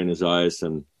a fire in his eyes,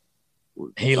 and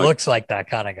he looks like that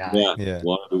kind of guy. Yeah.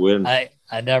 Wanted to win. I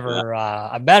never,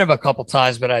 I met him a couple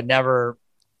times, but I never.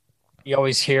 You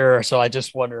always hear, so I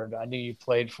just wondered. I knew you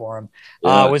played for him.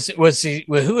 Yeah.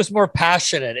 Who was more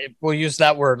passionate? We'll use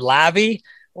that word, Lavi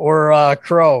or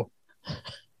Crow.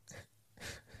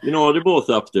 They're both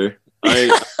up there.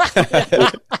 I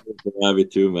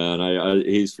Lavi too, man.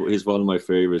 He's one of my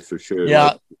favorites for sure.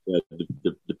 Yeah, like,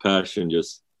 the passion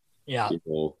just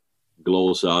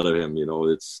glows out of him.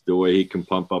 It's the way he can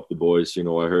pump up the boys. I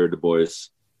heard the boys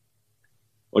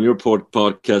on your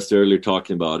podcast earlier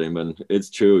talking about him, and it's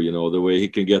true, the way he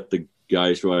can get the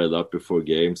guys riled up before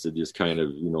games that just kind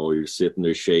of, you're sitting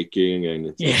there shaking,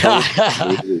 and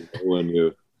it's when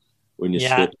you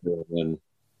sit there. And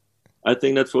I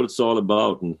think that's what it's all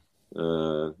about. And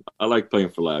I like playing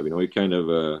for Lav. He kind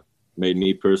of made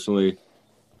me personally,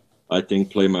 I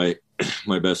think, play my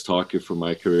best hockey for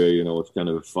my career. It's kind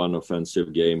of a fun,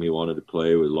 offensive game he wanted to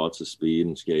play with lots of speed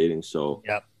and skating. So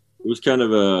it was kind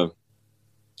of a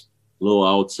little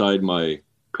outside my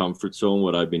comfort zone,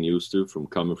 what I've been used to from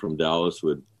coming from Dallas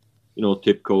with,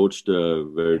 Tip coached a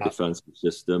very defensive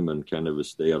system and kind of a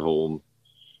stay at home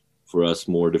for us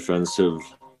more defensive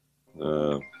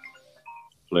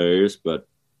players. But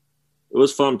it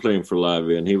was fun playing for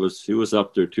Lavi, and he was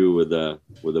up there too with a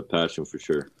passion for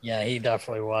sure. Yeah, he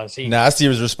definitely was. Nasty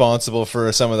was responsible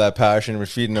for some of that passion. We're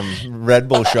feeding him Red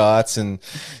Bull shots and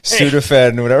Sudafed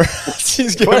and whatever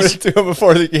he's giving it to him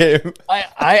before the game.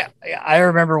 I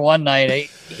remember one night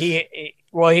he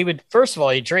would, first of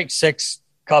all, he'd drink 6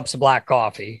 cups of black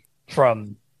coffee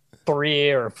from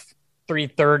 3 or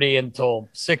 3:30 until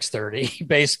 6:30,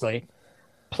 basically.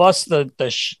 Plus the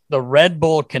Red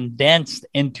Bull condensed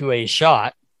into a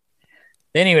shot.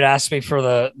 Then he would ask me for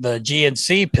the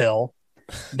GNC pill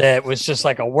that was just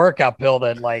like a workout pill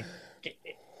that like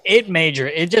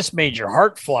it just made your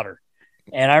heart flutter.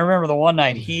 And I remember the one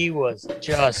night he was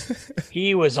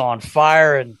on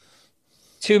fire. And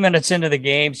 2 minutes into the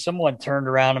game, someone turned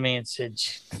around to me and said,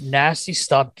 Nasty,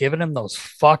 stop giving him those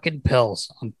fucking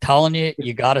pills. I'm telling you,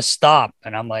 you got to stop.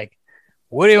 And I'm like,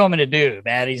 what do you want me to do,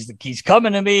 man? He's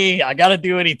coming to me. I got to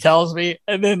do what he tells me.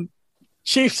 And then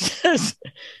Chief's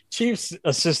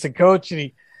assistant coach,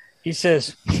 and he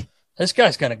says, this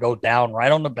guy's going to go down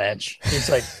right on the bench. He's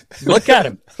like, look at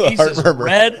him. He's as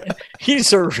red.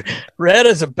 He's red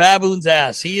as a baboon's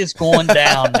ass. He is going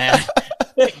down, man.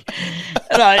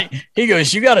 And he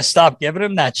goes, you got to stop giving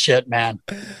him that shit, man.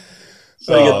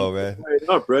 So, man.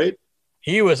 Up, right?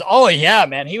 He was, oh yeah,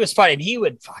 man. He was fighting. He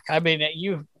would,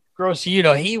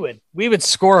 we would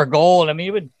score a goal, and I mean,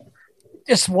 he would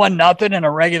just 1-0 in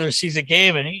a regular season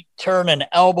game, and he'd turn and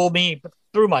elbow me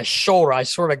through my shoulder. I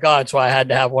swear to God, that's why I had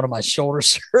to have one of my shoulder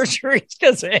surgeries,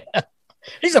 because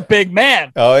he's a big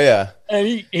man. Oh yeah.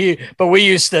 And but we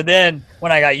used to then,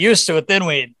 when I got used to it, then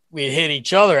we'd hit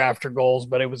each other after goals,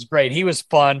 but it was great. He was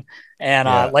fun.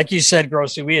 And like you said,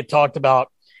 Grossy, we had talked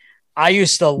about, I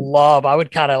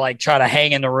would kind of like try to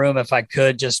hang in the room if I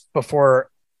could just before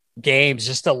games,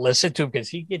 just to listen to him, because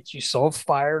he gets you so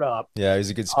fired up. Yeah, he's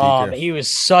a good speaker. He was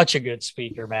such a good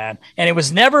speaker, man. And it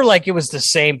was never like it was the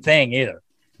same thing either.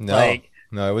 No,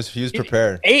 he was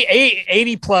prepared.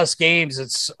 80 plus games,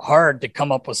 it's hard to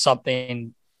come up with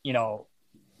something,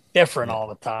 different all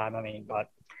the time. I mean, but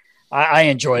I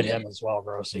enjoyed him as well,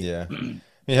 Grossy. Yeah.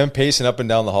 Him pacing up and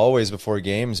down the hallways before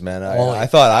games, man. I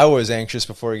thought I was anxious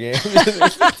before games.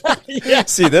 Yeah.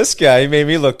 See this guy, he made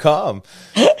me look calm.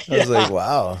 I was like,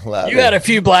 wow. You had a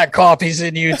few black coffees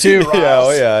in you too, Ross. Yeah,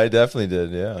 oh yeah, I definitely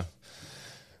did, yeah.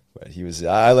 But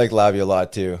I like Lavi a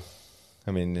lot too.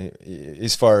 I mean,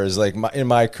 as far as like in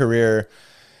my career,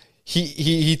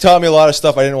 he taught me a lot of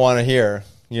stuff I didn't want to hear.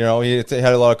 He had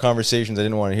a lot of conversations I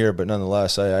didn't want to hear, but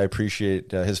nonetheless, I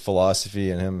appreciate his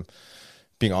philosophy and him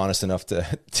being honest enough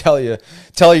to tell you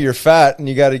you're fat and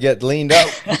you got to get leaned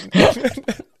out.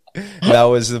 That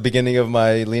was the beginning of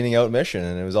my leaning out mission,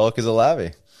 and it was all because of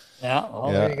Lavi. Yeah,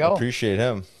 well, there you go. I appreciate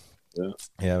him.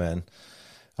 Yeah,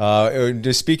 man.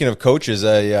 Just speaking of coaches,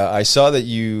 I saw that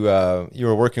you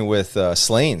were working with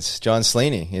Slains, John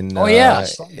Slaney in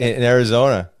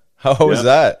Arizona. How was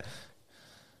that?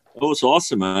 Oh, it's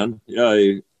awesome, man. Yeah,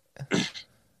 I think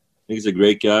he's a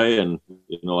great guy, and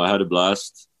I had a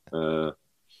blast.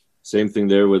 Same thing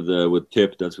there with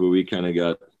Tip. That's where we kind of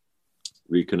got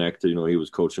reconnected. He was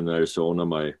coaching in Arizona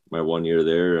my 1 year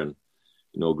there, and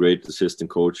great assistant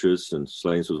coaches, and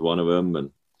Slains was one of them,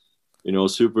 and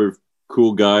super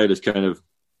cool guy that's kind of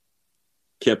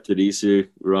kept it easy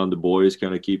around the boys,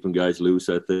 kind of keeping guys loose,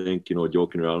 I think,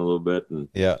 joking around a little bit. And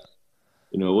yeah,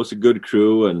 it was a good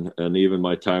crew, and even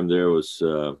my time there was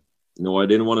I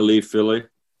didn't want to leave Philly,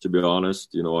 to be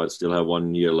honest. I still have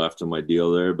 1 year left on my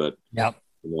deal there, but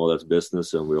that's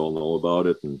business, and we all know about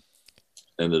it, and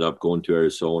ended up going to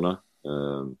Arizona.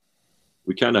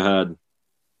 We kind of had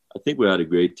a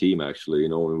great team, actually. We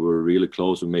were really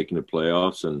close to making the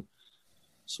playoffs, and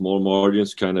small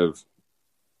margins kind of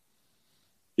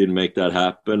didn't make that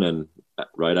happen. And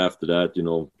right after that,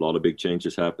 a lot of big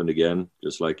changes happened again,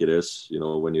 just like it is,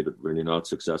 when you're not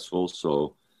successful.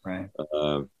 So, right.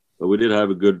 But we did have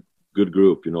a good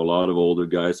group, a lot of older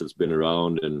guys that's been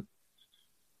around, and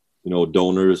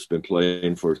Donor's been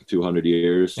playing for 200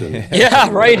 years. And, yeah,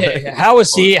 right. How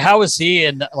was he?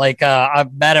 And like,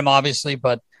 I've met him obviously,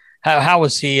 but how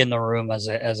was he in the room as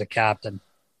a captain?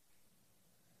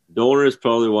 Donor is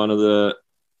probably one of the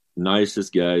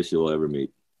nicest guys you'll ever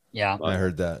meet. Yeah, I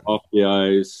heard that. Off the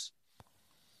ice,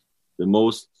 the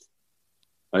most,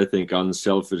 I think,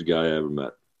 unselfish guy I ever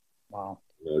met. Wow.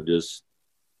 Just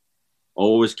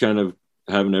always kind of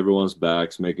having everyone's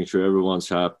backs, making sure everyone's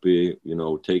happy,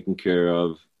 taken care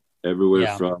of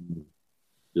everywhere, from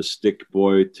the stick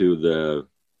boy to the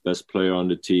best player on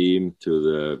the team to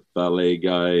the ballet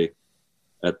guy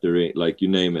at the ring, like you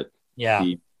name it. Yeah.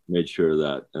 He made sure of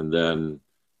that. And then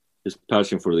his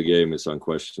passion for the game is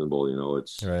unquestionable.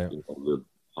 It's right.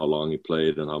 How long he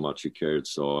played and how much he cared.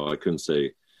 So I couldn't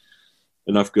say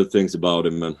enough good things about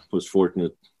him, and was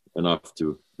fortunate enough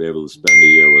to be able to spend a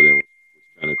year with him. It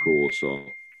was kind of cool. So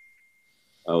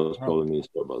that was probably me.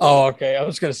 About that. Okay. I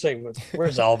was going to say,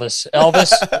 where's Elvis?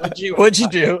 Elvis, what'd you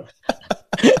do?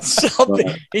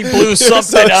 Something. He blew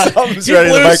something up. Something's ready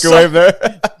in the microwave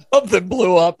there. Something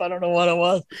blew up. I don't know what it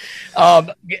was.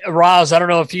 Roz, I don't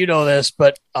know if you know this,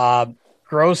 but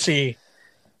Grossy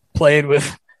played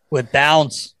with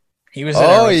Downs. He was in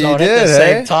Arizona at the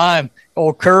same time.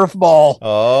 Old curveball.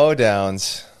 Oh,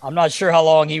 Downs. I'm not sure how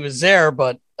long he was there,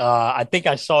 but I think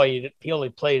I saw he only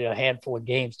played a handful of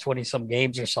games, 20 some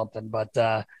games or something.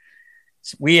 But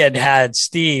we had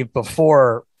Steve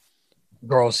before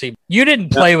Grossi. You didn't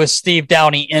play with Steve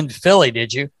Downey in Philly,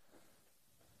 did you?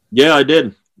 Yeah, I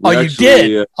did. You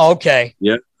did? Okay.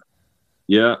 Yeah.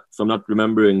 Yeah. If I'm not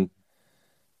remembering,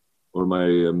 or my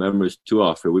memory's too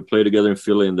off, we played together in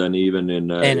Philly and then even in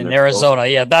Arizona.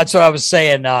 Yeah, that's what I was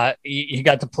saying. You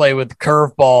got to play with the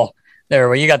curveball there,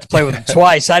 where you got to play with him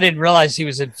twice. I didn't realize he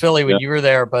was in Philly when you were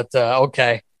there, but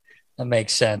okay, that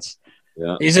makes sense.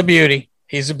 Yeah, he's a beauty.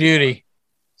 He's a beauty.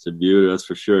 It's a beauty, that's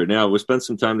for sure. Now we spent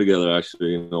some time together,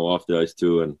 actually, off the ice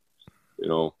too, and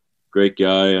great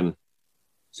guy. And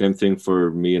same thing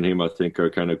for me and him. I think our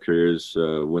kind of careers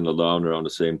dwindled down around the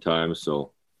same time,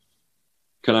 so.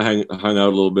 Kind of hung out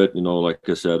a little bit, like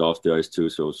I said, off the ice too.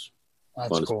 So it was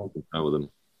fun to spend time with him.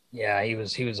 Yeah, he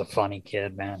was a funny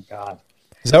kid, man. God.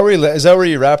 Is that where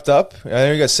you wrapped up? I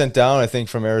know you got sent down, I think,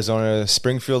 from Arizona.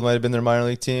 Springfield might have been their minor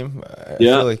league team. I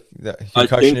feel like that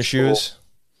concussion issues.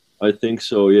 So. I think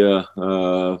so,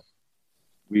 yeah.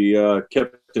 We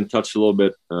kept in touch a little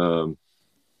bit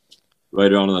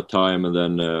right around that time, and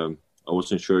then I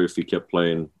wasn't sure if he kept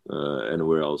playing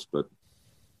anywhere else, but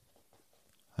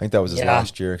I think that was his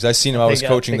last year, because I seen him. I was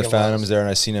coaching the Phantoms there, and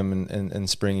I seen him in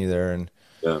Springy there, and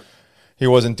he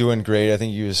wasn't doing great. I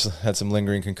think he had some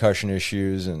lingering concussion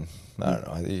issues, and I don't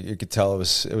know. You could tell it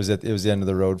was the end of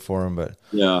the road for him. But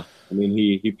yeah, I mean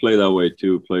he played that way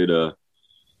too. Played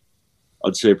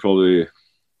I'd say probably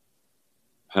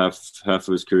half of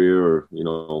his career,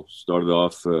 or started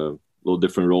off a little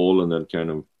different role, and then kind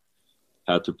of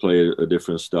had to play a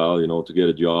different style, to get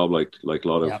a job, like a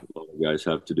lot of guys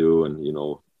have to do,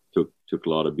 and took a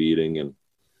lot of beating and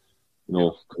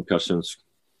concussions,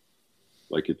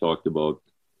 like you talked about.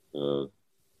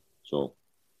 So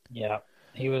yeah,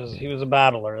 he was a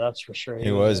battler, that's for sure. He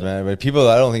was, man. But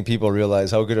I don't think people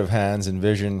realize how good of hands and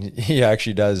vision he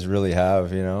actually does really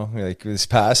have. Like his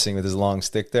passing with his long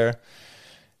stick there,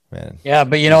 man. Yeah,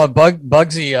 but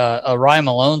Bugsy, Ryan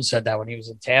Malone said that when he was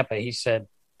in Tampa. He said,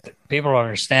 people don't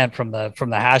understand from the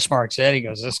hash marks in. He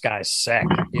goes, this guy's sick.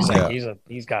 He's like,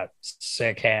 he's got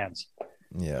sick hands.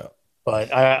 Yeah.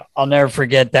 But I'll never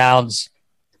forget Downs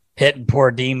hitting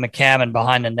poor Dean McCammon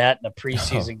behind the net in a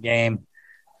preseason game.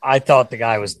 I thought the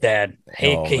guy was dead.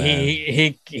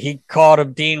 He caught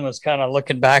him. Dean was kind of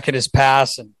looking back at his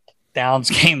pass, and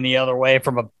Downs came the other way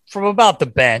from about the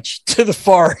bench to the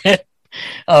far end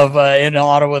of in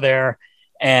Ottawa there.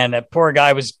 And that poor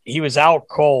guy was out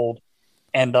cold.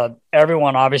 And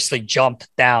everyone obviously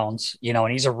jumped Downs,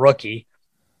 and he's a rookie,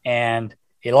 and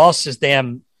he lost his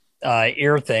damn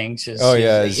ear things, his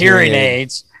hearing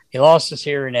aids. He lost his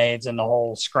hearing aids in the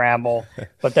whole scramble.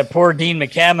 But that poor Dean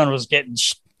McCammon was getting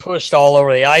pushed all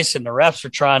over the ice, and the refs were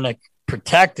trying to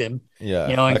protect him. Yeah,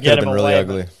 and get him away. Really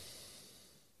ugly.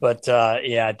 But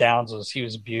Downs was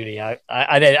a beauty. I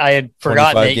had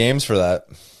forgotten 25 games for that.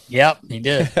 Yep, he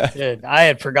did. I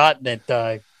had forgotten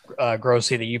that.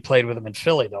 Grossi, that you played with him in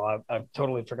Philly, though. I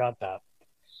totally forgot that.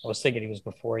 I was thinking he was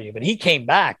before you, but he came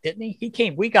back, didn't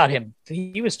he? We got him.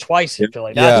 He was twice in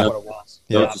Philly. That's what it was.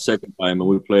 That was the second time, and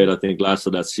we played, I think, last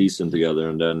of that season together,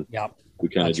 and then we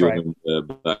kind of drew him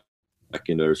back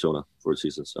in Arizona for a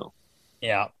season. So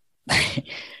yeah,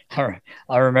 I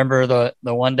remember the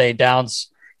one day Downs,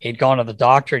 he'd gone to the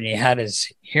doctor and he had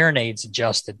his hearing aids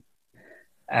adjusted.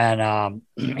 And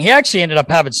he actually ended up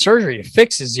having surgery to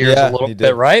fix his ears a little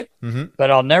bit, right? Mm-hmm.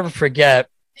 But I'll never forget,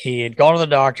 he had gone to the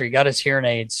doctor. He got his hearing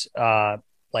aids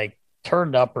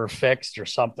turned up or fixed or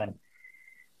something.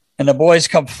 And the boys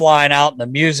come flying out and the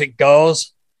music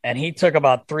goes. And he took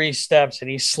about 3 steps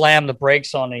and he slammed the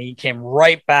brakes on and he came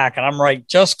right back. And I'm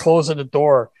just closing the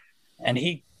door. And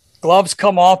gloves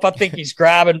come off. I think he's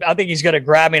going to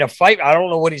grab me to fight. I don't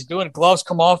know what he's doing. Gloves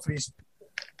come off. And he's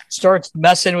starts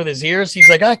messing with his ears. He's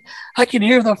like, I can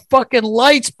hear the fucking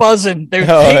lights buzzing. Their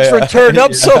things were turned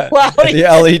up so loud. The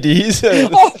LEDs.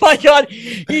 Oh my God.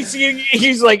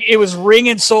 He's like, it was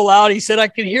ringing so loud. He said, I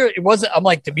could hear it. It wasn't, I'm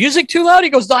like, the music too loud? He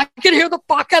goes, no, I can hear the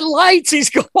fucking lights. He's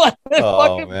going,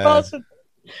 fucking buzzing.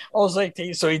 I was like,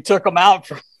 so he took them out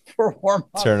for warm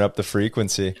up. Turn up the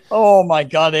frequency. Oh my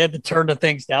God. They had to turn the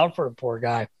things down for a poor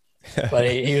guy.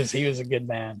 But he was a good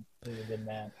man. He was a good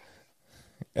man.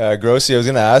 Grossi, I was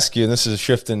going to ask you, and this is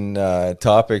shifting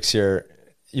topics here.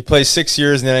 You play 6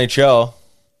 years in the NHL,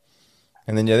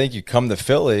 and then I think you come to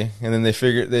Philly, and then they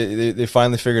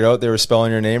finally figured out they were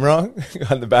spelling your name wrong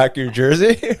on the back of your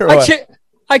jersey.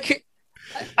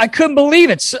 I couldn't believe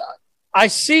it. I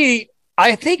think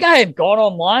I had gone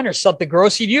online or something.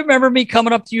 Grossi, do you remember me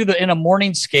coming up to you in a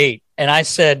morning skate, and I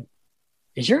said,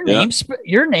 "Is your name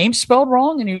spelled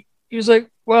wrong?" And he was like,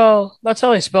 well, that's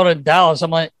how they spelled it in Dallas.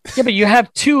 I'm like, yeah, but you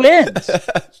have two N's.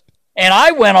 And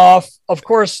I went off, of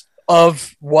course,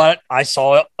 of what I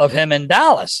saw of him in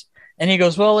Dallas. And he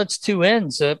goes, well, it's two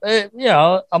N's.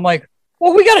 I'm like,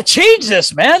 well, we got to change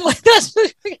this, man. Like that's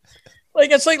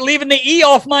like, it's like leaving the E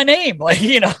off my name. Like,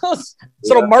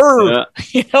 sort of Merv,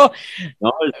 No,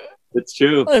 it's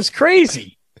true. It's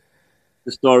crazy.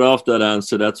 To start off that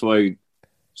answer, that's why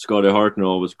Scotty Hartnell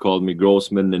always called me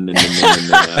Grossman.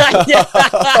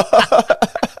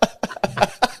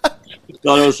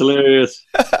 Thought it was hilarious.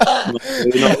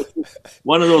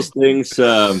 One of those things,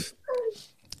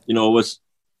 was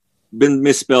been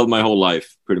misspelled my whole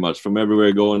life, pretty much, from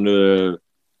everywhere going to,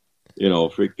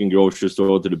 freaking grocery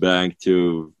store to the bank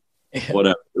to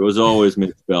whatever. It was always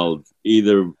misspelled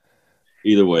either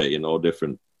way,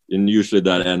 different. And usually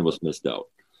that end was missed out.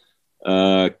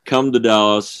 Come to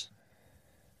Dallas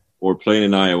or playing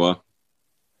in Iowa,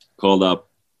 called up,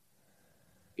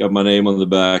 got my name on the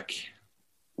back,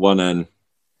 one end,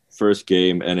 first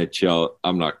game, NHL.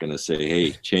 I'm not going to say,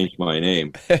 hey, change my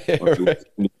name.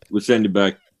 We'll send you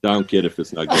back down, kid, if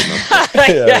it's not good enough.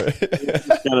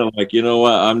 It's kind of like, you know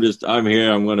what? I'm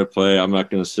here. I'm going to play. I'm not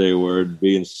going to say a word,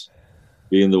 being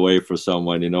the way for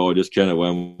someone, I just kind of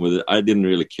went with it. I didn't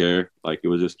really care. Like, it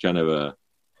was just kind of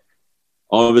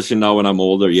obviously now when I'm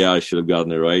older, I should have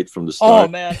gotten it right from the start. Oh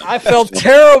man, I felt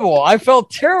terrible. Like,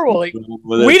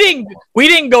 we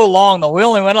didn't go long though. We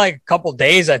only went like a couple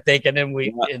days, I think, and then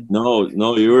we. Yeah,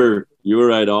 no, you were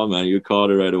right on, man. You caught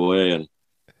it right away, and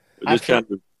it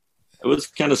was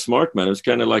kind of smart, man. It was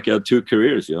kind of like you had two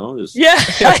careers, right.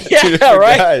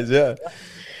 Guys, yeah.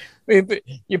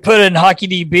 You put in Hockey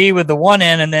DB with the one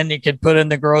end, and then you could put in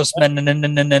the Grossman, and like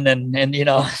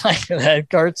that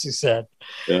Gartzy said.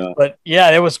 Yeah. But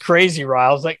it was crazy, Ryan.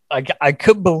 I was like, I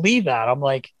couldn't believe that. I'm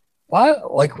like, why?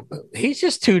 Like, he's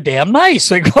just too damn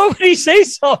nice. Like, why would he say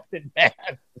something, man?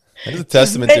 It's a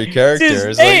testament to your character. It's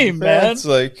his name, man. It's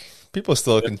like people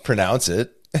still can pronounce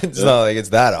it. It's not like it's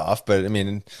that off, but I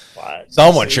mean,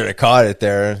 someone should have caught it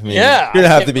there. I mean, it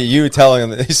didn't have to be you telling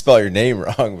them that they spell your name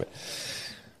wrong, but.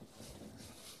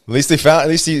 At least they found. At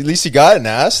least you got it,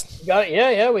 Nast. Got it.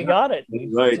 Yeah, we got it.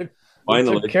 Right.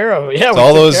 Finally. We took care of it. Yeah,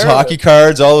 all those hockey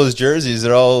cards, all those jerseys,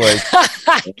 they're all like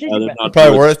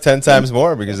probably worth 10 times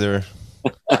more because they're.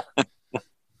 I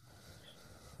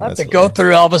have to go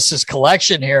through Elvis's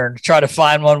collection here and try to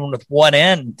find one with one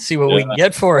end, see what we can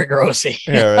get for it, Grossi.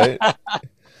 Yeah, right.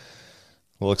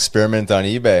 We'll experiment on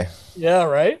eBay. Yeah,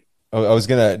 right. I was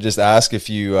gonna just ask if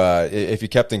you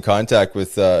kept in contact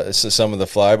with some of the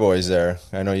Flyboys there.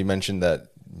 I know you mentioned that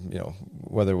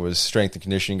whether it was strength and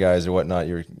conditioning guys or whatnot,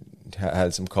 you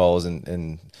had some calls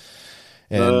and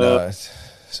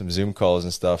some Zoom calls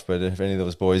and stuff. But if any of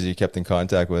those boys you kept in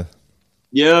contact with,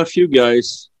 a few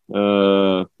guys,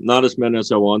 not as many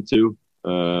as I want to.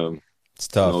 It's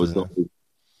tough.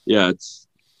 It's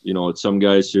some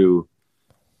guys who.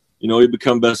 You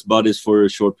become best buddies for a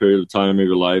short period of time in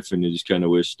your life, and you just kind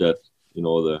of wish that,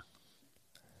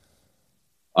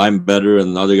 I'm better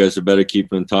and the other guys are better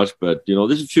keeping in touch. But,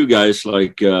 there's a few guys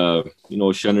like,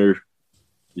 Schenner,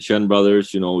 the Shen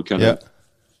brothers, we kind of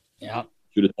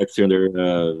shoot a text here and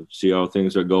there, see how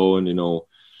things are going.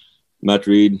 Matt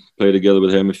Reed, played together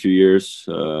with him a few years,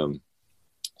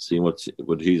 seeing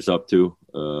what he's up to.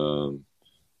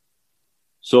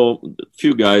 So a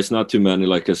few guys, not too many,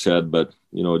 like I said, but,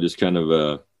 just kind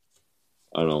of,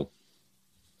 I don't know,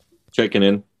 checking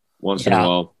in once in a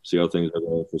while, see how things are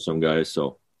going for some guys.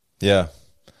 So, yeah.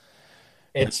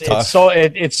 It's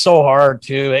so hard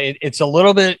too. It's a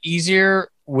little bit easier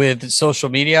with social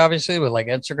media, obviously, with like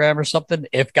Instagram or something,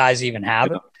 if guys even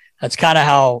have it. That's kind of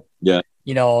how,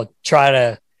 try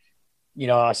to,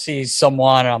 I see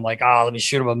someone and I'm like, let me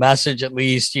shoot them a message at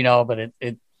least, but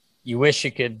you wish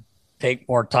you could take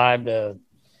more time to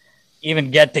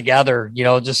even get together,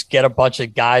 just get a bunch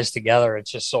of guys together. It's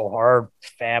just so hard,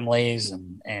 families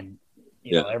and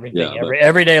everything,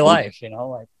 everyday life,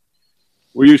 like.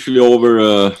 We're usually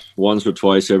over once or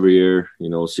twice every year,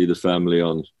 see the family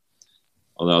on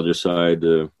the other side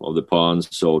of the pond.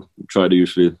 So try to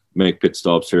usually make pit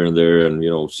stops here and there,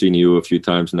 and seen you a few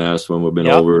times and asked when we've been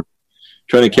over,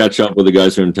 trying to catch up with the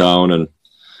guys here in town. And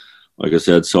like I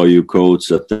said, saw you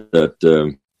coach at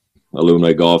that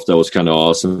alumni golf. That was kind of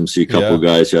awesome. See a couple of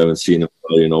guys you haven't seen.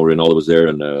 Rinaldo was there,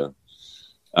 and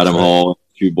Adam Hall,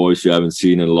 a few boys you haven't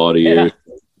seen in a lot of years.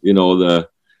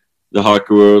 The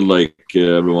hockey world, like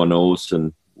everyone knows,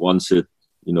 and once it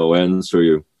ends or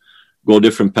you go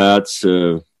different paths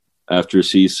after a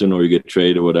season or you get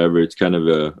traded or whatever, it's kind of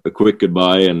a quick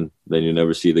goodbye, and then you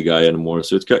never see the guy anymore.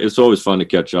 So it's always fun to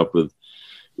catch up with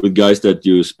guys that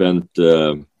you spent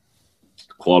a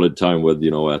quality time with,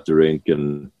 at the rink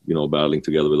and, battling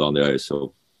together with on the ice.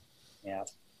 So yeah,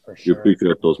 for you sure.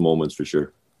 appreciate those moments for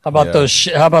sure. How about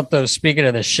those, speaking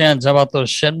of the Shins, how about those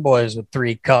Shin boys with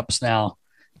 3 cups now?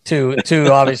 Two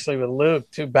obviously with Luke,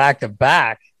 2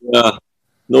 back-to-back. Yeah,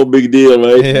 no big deal,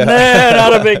 right? Yeah. Nah,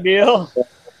 not a big deal.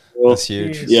 That's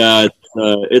huge. Yeah,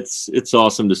 it's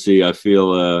awesome to see. I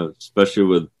feel, especially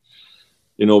with,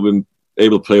 been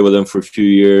able to play with them for a few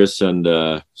years and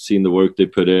seeing the work they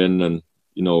put in, and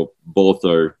both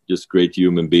are just great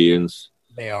human beings.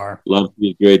 They are. Love to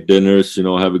eat great dinners,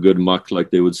 have a good muck, like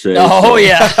they would say. Oh, so.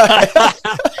 Yeah.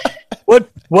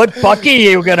 What bucky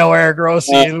you gonna wear,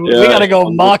 Grossy? We gotta go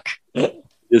muck.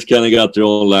 Just kind of got their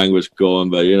own language going,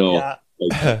 but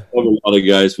like, a lot of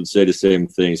guys would say the same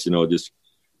things. Just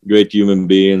great human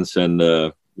beings, and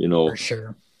for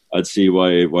sure. I'd see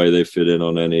why they fit in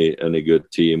on any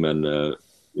good team, and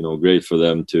great for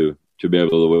them to be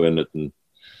able to win it, and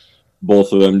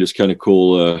both of them just kind of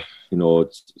cool.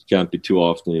 It can't be too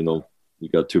often. You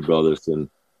got 2 brothers, and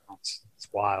it's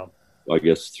wild. I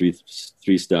guess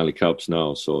three Stanley Cups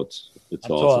now, so it's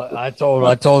awesome. I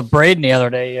told Braden the other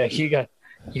day, you got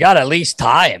to at least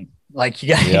tie him. Like you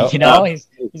got, he's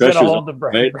gonna hold the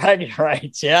bragging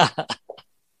rights. Yeah.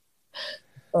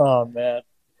 Oh man.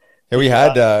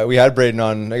 Yeah, we had Braden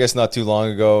on, I guess not too long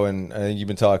ago, and I think you've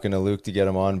been talking to Luke to get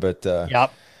him on, but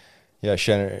yep. Yeah,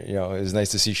 Shenner, it was nice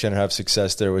to see Shenner have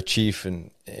success there with Chief and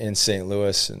in St.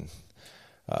 Louis, and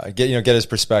get his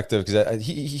perspective, because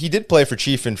he did play for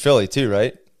Chief in Philly too,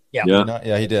 right? Yeah.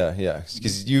 Yeah, he did. Yeah,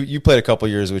 because you played a couple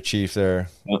years with Chief there,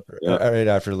 right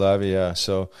after Levy. Yeah,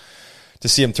 so to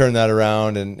see him turn that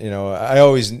around, and I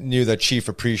always knew that Chief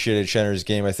appreciated Shenner's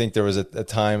game. I think there was a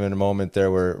time and a moment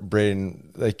there where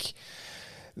Braden, like,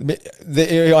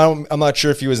 I'm not sure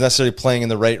if he was necessarily playing in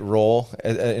the right role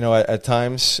at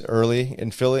times early in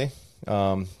Philly.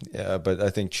 But I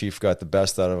think Chief got the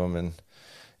best out of him, and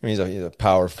he's a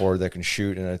power forward that can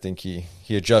shoot, and I think he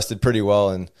adjusted pretty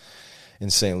well in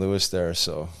St. Louis there.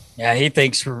 So yeah, he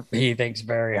thinks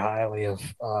very highly of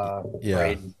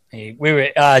Braden.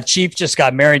 Chief just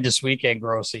got married this weekend,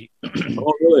 Grossy.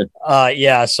 Oh, really?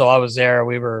 Yeah. So I was there.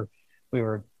 We were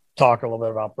talking a little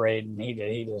bit about Braden.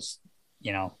 He just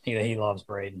he loves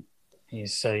Braden.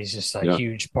 He's just a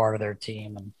huge part of their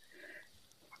team, and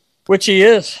which he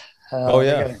is.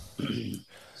 So.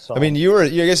 I mean,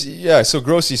 So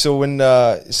Grossy. So when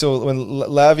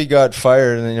Lavi got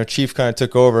fired and Chief kind of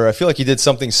took over, I feel like he did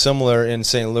something similar in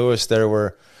St. Louis there,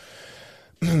 where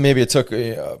maybe it took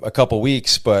a couple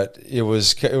weeks, but it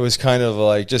was kind of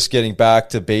like just getting back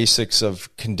to basics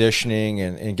of conditioning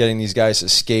and getting these guys to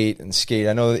skate.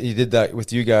 I know that he did that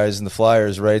with you guys in the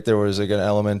Flyers, right? There was like an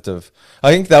element of,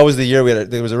 I think that was the year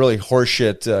there was a really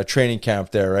horseshit training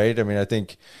camp there, right? I mean, I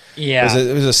think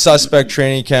it was a suspect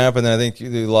training camp, and then I think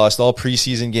they lost all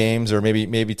preseason games, or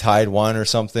maybe tied one or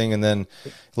something, and then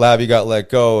Lavi got let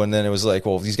go, and then it was like,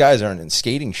 well, these guys aren't in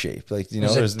skating shape, like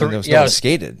there was no one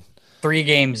skated. 3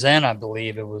 games in, I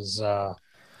believe it was.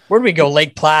 Where did we go?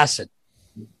 Lake Placid.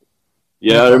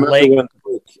 Yeah, I remember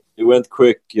it went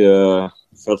quick.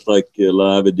 Felt like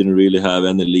Lavi didn't really have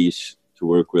any leash to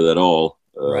work with at all.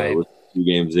 Right. It was 2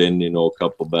 games in, a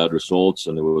couple bad results,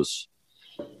 and it was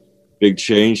big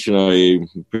change. And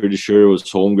I'm pretty sure it was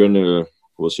Holmgren who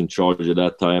was in charge at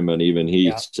that time, and even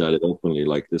he said it openly,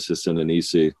 like, this isn't an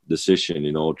easy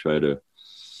decision. Try to.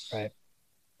 Right.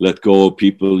 Let go of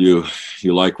people you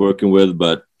like working with,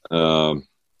 but I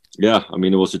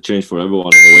mean, it was a change for everyone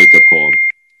and a wake up call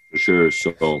for sure.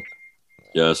 So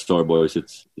yeah, sorry boys,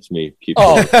 it's me. Keep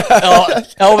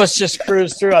Elvis just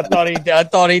cruised through. I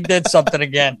thought he did something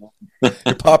again.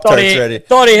 Your Pop-Tart's ready.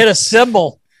 Thought he hit a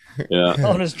cymbal. Yeah.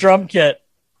 On his drum kit.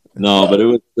 No, but it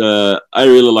was. I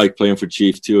really liked playing for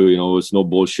Chief too. It was no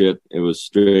bullshit. It was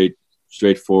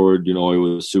straightforward. It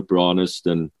was super honest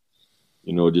and.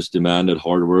 Just demanded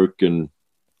hard work and,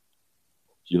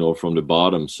 from the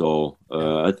bottom. So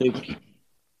I think,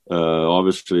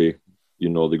 obviously,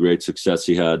 the great success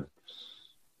he had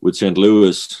with St.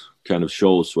 Louis kind of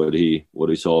shows what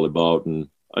he's all about. And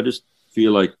I just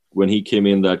feel like when he came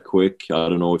in that quick, I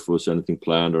don't know if it was anything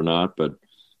planned or not, but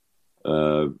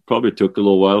probably took a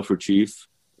little while for Chief,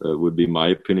 would be my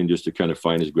opinion, just to kind of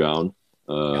find his ground.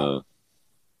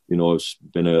 I've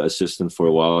been an assistant for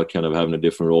a while, kind of having a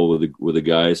different role with the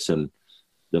guys, and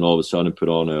then all of a sudden put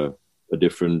on a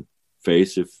different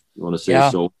face, if you want to say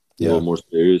so, a little more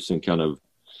serious and kind of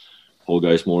hold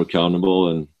guys more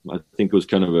accountable. And I think it was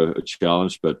kind of a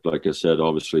challenge, but like I said,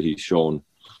 obviously he's shown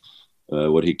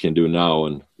what he can do now.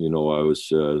 And, I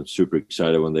was super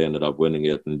excited when they ended up winning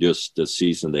it, and just the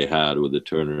season they had with the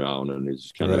turnaround, and it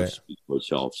just kind of speaks for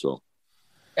itself. So.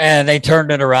 And they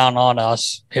turned it around on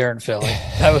us here in Philly.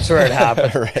 That was where it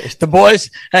happened. Right.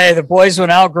 The boys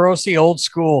went out, Grossy, old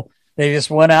school. They just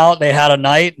went out. They had a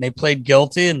night and they played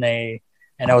guilty, and it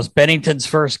was Bennington's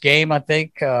first game, I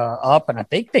think, up, and I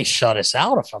think they shut us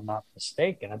out, if I'm not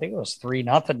mistaken. I think it was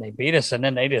 3-0. They beat us, and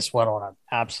then they just went on an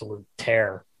absolute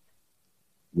tear.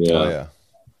 Yeah, oh, yeah.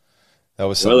 That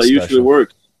was something well. It special. usually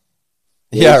works.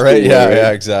 Yeah, right.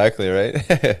 Yeah, exactly, right.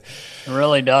 It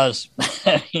really does.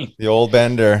 The old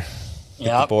Bender.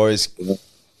 Yeah, boys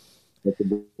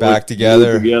back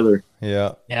together.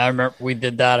 Yeah. Yeah, I remember we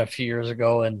did that a few years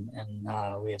ago, and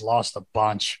we had lost a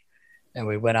bunch, and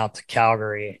we went out to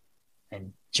Calgary,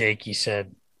 and Jakey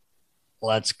said,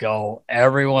 "Let's go!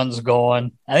 Everyone's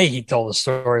going." I think he told the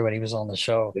story when he was on the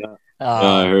show. Yeah,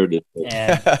 I heard it.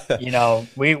 And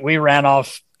we ran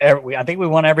off. I think we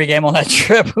won every game on that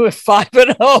trip. We were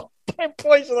 5-0. My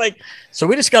boys are like, so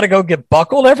we just got to go get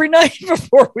buckled every night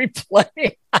before we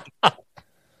play.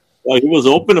 Well, he was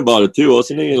open about it too,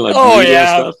 wasn't he? Like, oh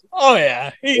yeah.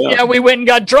 Yeah, we went and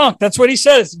got drunk. That's what he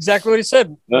said. It's exactly what he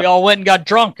said. Yeah. We all went and got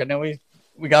drunk, and then we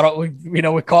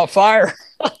caught fire.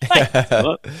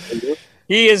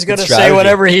 He is going to say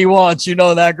whatever he wants. You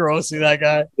know that, Grossy, that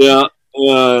guy. Yeah, I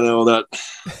know that.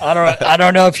 I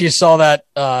don't know if you saw that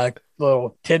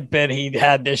little tidbit he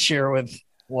had this year with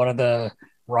one of the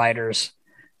writers.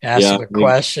 Asked him a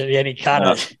question, and he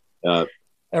kind of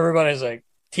everybody's like,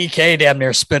 TK damn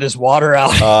near spit his water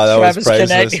out. That was priceless.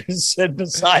 Connect, he was sitting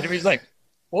beside him. He's like,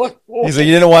 what? He's like,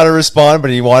 he didn't want to respond, but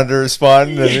he wanted to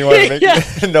respond, and he wanted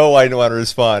to know why he didn't want to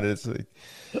respond. It's like,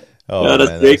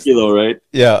 that's Jakey though, right?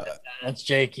 Yeah. That's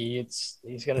Jakey.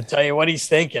 He's going to tell you what he's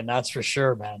thinking. That's for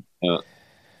sure, man. Yeah. You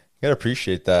got to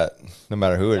appreciate that, no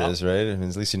matter who it is, right? I mean,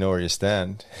 at least you know where you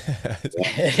stand.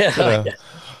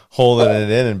 Holding it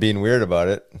in and being weird about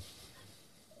it.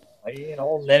 He ain't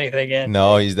holding anything in.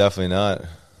 No, he's definitely not.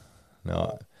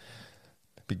 No.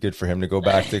 It'd be good for him to go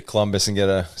back to Columbus and get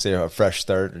a fresh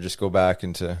start, or just go back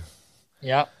into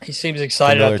he seems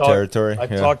excited. Territory. I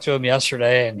talked to him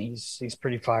yesterday, and he's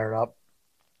pretty fired up.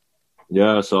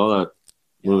 Yeah, I saw that.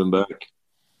 Moving back.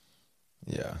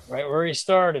 Yeah. Right where he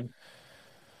started.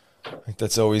 I think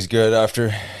that's always good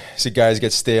after see guys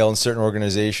get stale in certain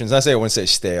organizations. I wouldn't say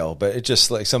stale, but it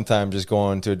just like sometimes just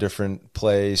going to a different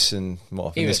place. And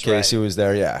well, in this case, he was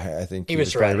there. Yeah, I think he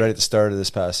was probably ready at the start of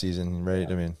this past season.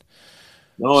 Right? I mean,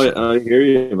 no, I hear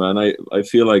you, man. I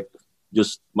feel like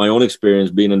just my own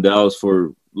experience being in Dallas for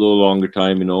a little longer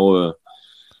time. In the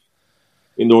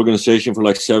organization for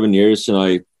like 7 years,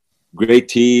 and great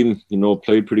team.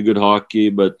 Played pretty good hockey,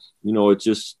 but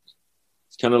it's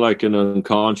kind of like an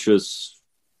unconscious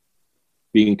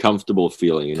being comfortable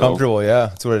feeling, Comfortable, yeah.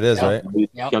 That's what it is, right? You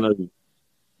kind of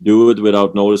do it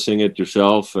without noticing it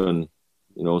yourself. And,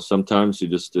 sometimes you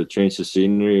just change the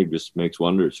scenery, it just makes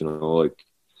wonders, like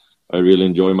I really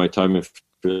enjoy my time in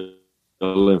Philly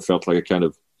and felt like I kind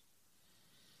of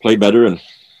played better and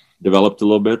developed a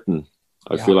little bit. And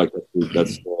I feel like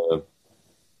that's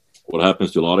what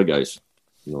happens to a lot of guys,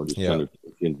 kind of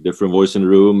a different voice in the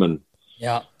room and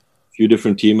few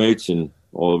different teammates, and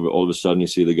all of a sudden you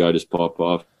see the guy just pop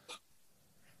off.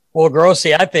 Well,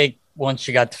 Grossy, I think once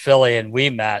you got to Philly and we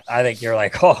met, I think you're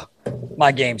like, oh,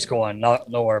 my game's going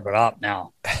nowhere but up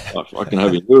now. I can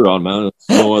have you around, man.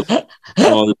 No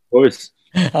other choice.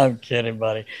 I'm kidding,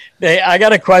 buddy. I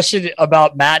got a question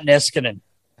about Matt Niskanen.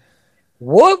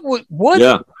 What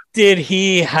did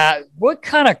he have? What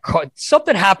kind of car?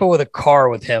 Something happened with a car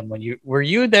with him when were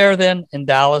you there then in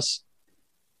Dallas?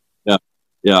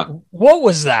 Yeah. What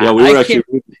was that? Yeah, we were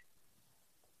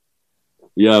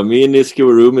me and Niska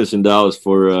were roommates in Dallas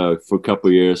for a couple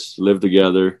of years. Lived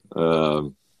together.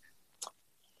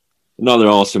 Another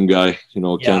awesome guy.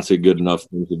 Can't say good enough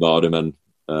things about him. And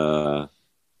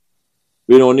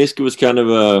Niska was kind of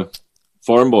a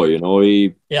farm boy. He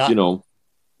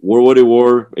wore what he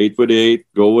wore, ate what he ate,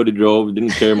 drove what he drove. Didn't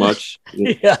care much.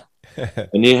 Yeah.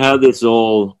 And he had this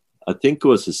old, I think it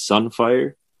was a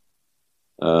Sunfire.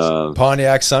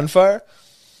 Pontiac Sunfire,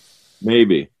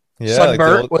 maybe. Yeah,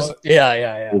 Sunbird was.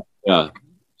 Yeah.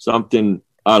 Something,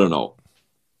 I don't know.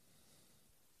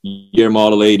 Year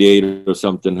model 88 or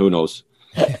something. Who knows?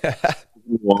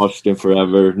 Washed him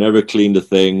forever. Never cleaned the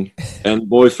thing. And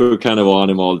boys were kind of on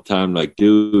him all the time. Like,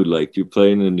 dude, like you're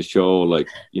playing in the show. Like,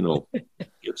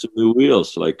 get some new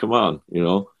wheels. Like, come on,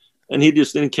 And he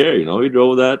just didn't care. He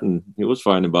drove that and he was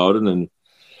fine about it. And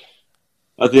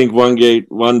I think one day,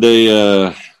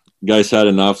 guys had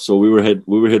enough, so we were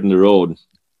hitting the road.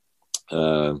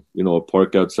 A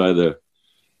park outside the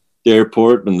the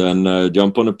airport, and then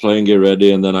jump on a plane, get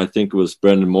ready. And then I think it was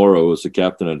Brendan Morrow, who was the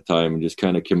captain at the time, and just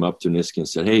kind of came up to Niski and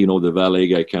said, hey, the valet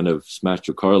guy kind of smashed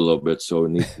your car a little bit, so we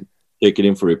need to take it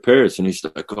in for repairs. And he's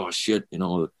like, oh, shit,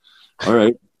 all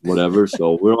right, whatever.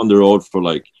 So we're on the road for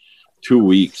like 2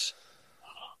 weeks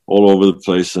all over the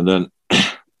place. And then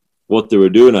what they were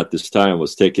doing at this time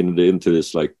was taking it into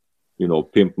this, like,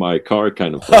 pimp my car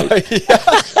kind of place.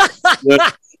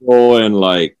 And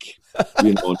like,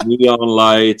 neon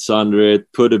lights under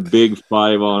it, put a big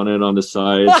 5 on it on the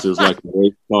sides. There's like a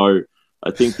race car. I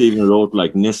think they even wrote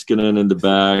like Niskanen in the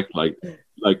back, like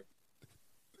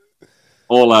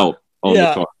all out on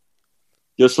the car.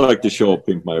 Just like the show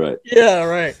Pimp My Ride. Yeah,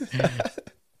 right.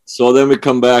 So then we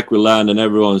come back, we land, and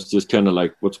everyone's just kind of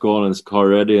like, what's going on? Is the car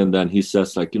ready? And then he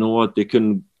says, like, you know what? They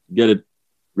couldn't get it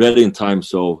ready in time.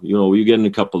 So, you get in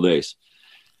a couple of days.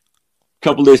 A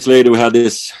couple of days later, we had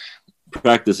this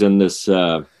practice in this,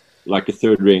 like a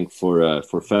third rink for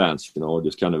fans,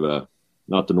 just kind of a,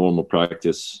 not the normal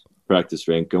practice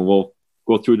rink. And we'll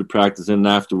go through the practice, and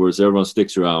afterwards, everyone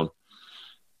sticks around,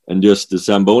 and just the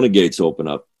Zamboni gates open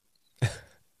up.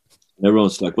 And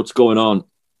everyone's like, what's going on?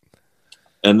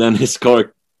 And then his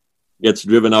car gets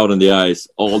driven out on the ice,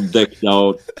 all decked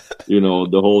out, the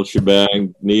whole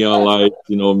shebang, neon lights,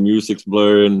 music's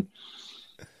blaring.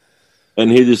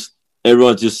 And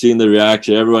everyone's just seeing the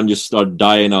reaction. Everyone just started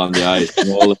dying on the ice. Like,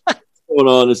 what's going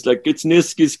on? It's like, it's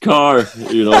Niski's car, and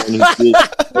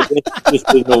just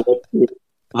didn't know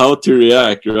how to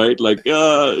react, right? Like,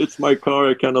 it's my car.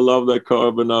 I kind of love that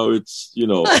car, but now it's,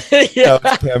 Yeah.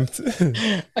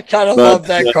 I kind of love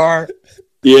that car.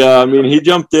 Yeah, I mean, he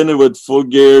jumped in it with full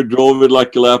gear, drove it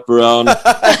like a lap around.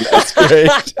 That's great.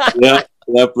 Yeah,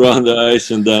 lap around the ice,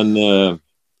 and then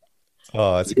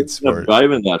that's a good sport.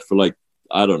 Driving that for like,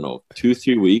 I don't know,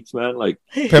 2-3 weeks, man. Like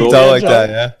pimped out like that,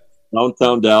 yeah.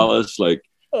 Downtown Dallas, like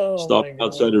stopping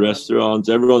outside the restaurants,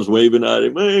 everyone's waving at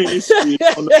him. Hey,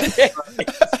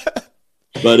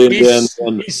 but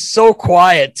he's so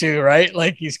quiet too, right?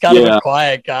 Like he's kind of a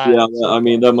quiet guy. Yeah, I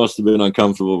mean, that must have been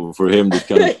uncomfortable for him to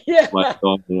kind of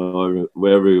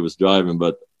wherever he was driving.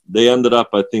 But they ended up,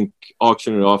 I think,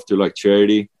 auctioning it off to like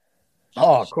charity.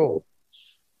 Oh, cool.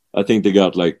 I think they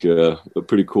got like a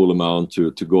pretty cool amount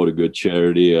to go to good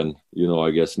charity, and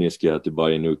I guess Niski had to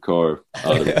buy a new car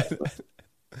out of it.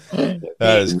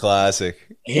 That is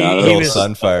classic. He was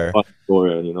Sunfire.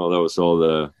 And that was all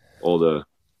the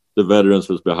veterans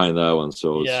was behind that one.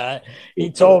 So he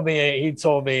told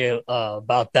me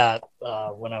about that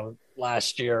when I was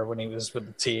last year when he was with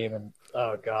the team, and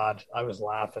oh god, I was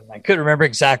laughing. I couldn't remember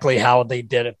exactly how they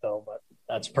did it though, but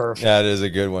that's perfect. Yeah, it is a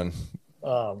good one.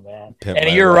 Oh man.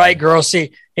 And you're right,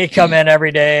 Grossi. He'd come in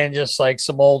every day and just like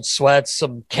some old sweats,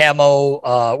 some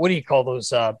camo, what do you call those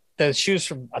the shoes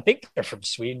from, I think they're from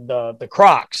Sweden, the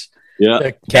Crocs. Yeah.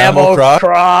 The camo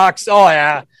Crocs. Oh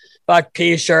yeah. Like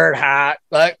t-shirt, hat,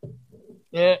 like,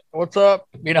 yeah, what's up?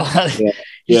 You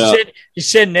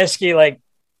send Niski, like,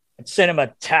 send him a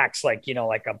text, like,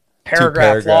 like a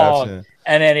paragraph long,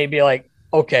 and then he'd be like,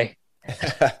 okay.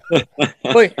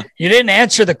 Wait, you didn't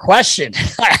answer the question.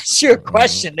 I asked you a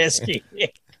question, Niski.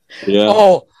 Yeah.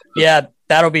 Oh, yeah,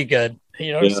 that'll be good.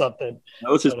 Something.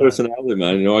 That was his personality,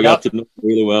 man. I got to know him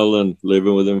really well and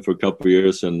living with him for a couple of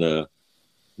years, and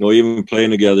even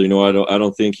playing together. I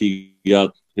don't think he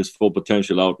got his full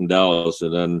potential out in Dallas,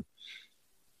 and then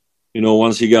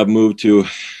once he got moved to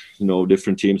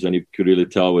different teams, then you could really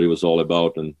tell what he was all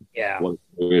about, and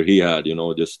where he had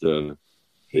just the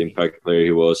impact player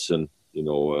he was, and it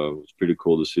was pretty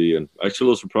cool to see, and actually a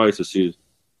little surprised to see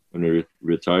when he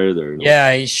retired there.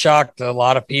 Yeah, he shocked a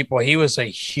lot of people. He was a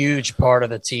huge part of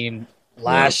the team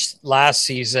last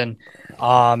season,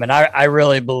 and I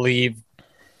really believe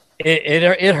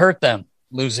it hurt them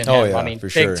losing him. Yeah, I mean, big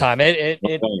sure. time. It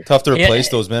tough to replace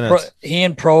those minutes. He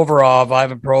and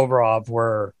Ivan Provorov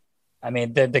were, I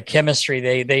mean, the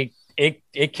chemistry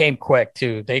it came quick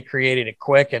too. They created it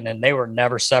quick, and then they were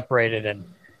never separated, and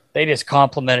they just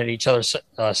complemented each other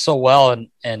so well.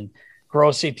 And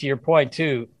Grossi, to your point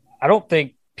too, I don't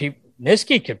think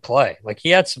Niski could play. Like he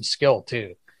had some skill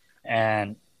too,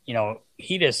 and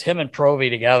him and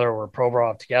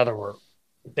Provorov together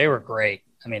were great.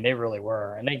 I mean, they really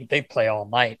were, and they play all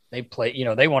night. They play,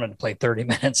 they wanted to play 30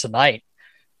 minutes a night.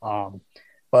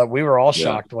 But we were all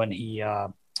shocked when he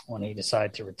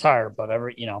decided to retire. But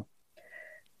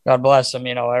God bless him.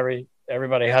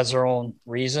 Everybody has their own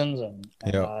reasons, and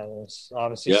there's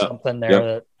obviously something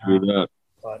there that.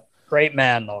 But great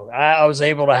man though. I was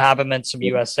able to have him in some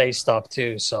USA stuff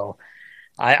too, so.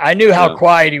 I knew how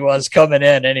quiet he was coming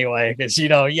in anyway, because you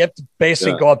have to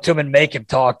basically go up to him and make him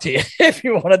talk to you if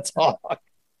you want to talk.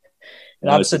 And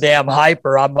I'm so damn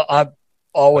hyper. I'm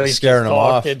always scaring him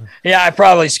off. Yeah, I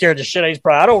probably scared the shit out of him.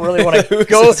 I don't really want to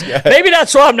go. Maybe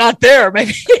that's why I'm not there.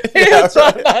 Maybe that's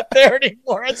why I'm not there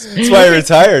anymore. That's why he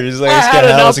retired. He's like, I had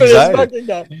enough of this fucking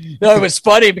guy. No, it was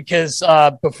funny because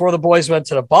before the boys went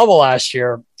to the bubble last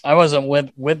year, I wasn't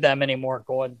with them anymore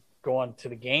going to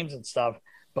the games and stuff.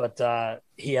 But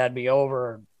he had me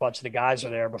over. A bunch of the guys were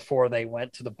there before they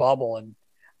went to the bubble, and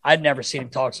I'd never seen him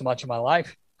talk so much in my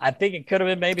life. I think it could have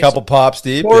been maybe a couple pops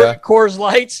deep, Coors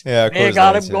Lights. Yeah, Coors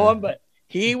got him going, but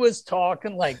he was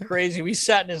talking like crazy. We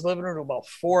sat in his living room about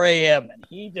 4 a.m. and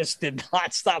he just did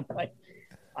not stop. Like,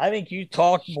 I think you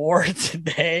talk more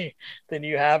today than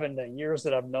you have in the years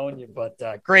that I've known you. But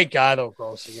great guy though,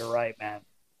 Grossy. You're right, man.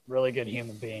 Really good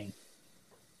human being.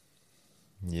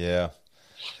 Yeah.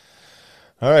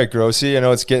 All right, Grossy. I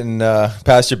know it's getting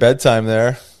past your bedtime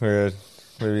there. We're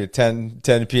at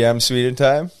 10 p.m. Sweden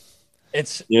time.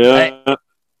 It's running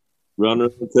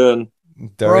 10.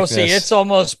 Grossy, it's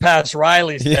almost past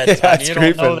Riley's bedtime. You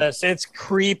don't know this. It's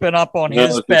creeping up on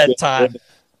his bedtime.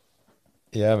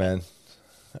 Yeah, man.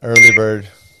 Early bird.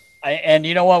 And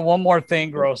you know what? One more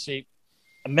thing, Grossy.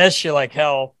 I miss you like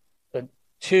hell. But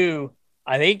 2,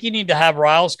 I think you need to have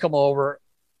Riles come over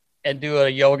and do a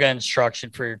yoga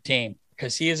instruction for your team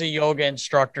because he is a yoga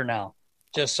instructor now,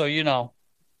 just so you know.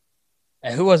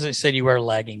 And who was it said you wear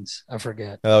leggings? I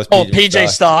forget. That was PJ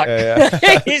Stock.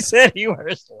 Yeah. He said he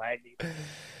wears leggings.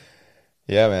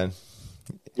 Yeah, man.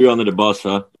 You're under the bus,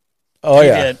 huh? Oh,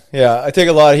 yeah. Yeah, I take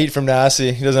a lot of heat from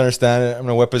Nasty. He doesn't understand it. I'm going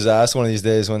to whip his ass one of these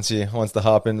days once he wants to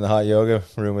hop into the hot yoga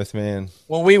room with me. And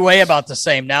well, we weigh about the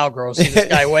same now, Grossy. This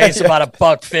guy weighs about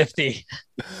 $150.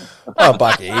 Oh,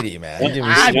 $180, man. Give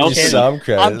me some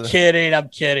credit. I'm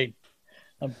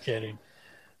kidding.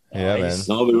 Yeah, man.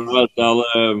 No, but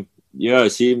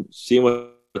seeing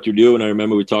what you're doing. I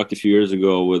remember we talked a few years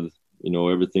ago with,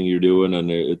 everything you're doing, and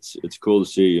it's cool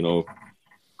to see,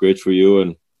 great for you,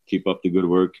 and keep up the good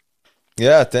work.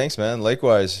 Yeah, thanks, man.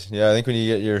 Likewise. Yeah, I think when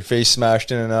you get your face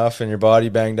smashed in enough and your body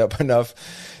banged up enough,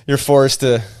 you're forced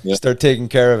to start taking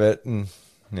care of it. And,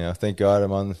 thank God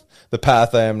I'm on the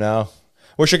path I am now.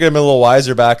 Wish I could have been a little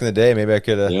wiser back in the day. Maybe I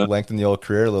could have lengthened the old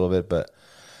career a little bit, but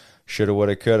shoulda,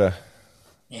 woulda, coulda.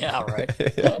 Yeah, right.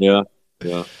 Yeah.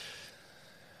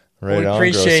 Right. We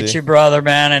appreciate you, brother,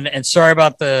 man, and sorry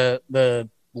about the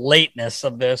lateness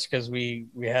of this because we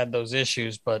had those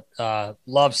issues, but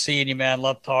love seeing you, man.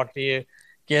 Love talking to you.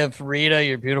 Give Rita,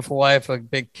 your beautiful wife, a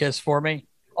big kiss for me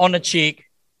on the cheek.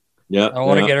 Yeah, I don't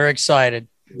want to get her excited.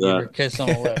 Yeah. Give her a kiss on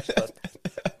the lips,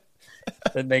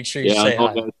 but make sure you say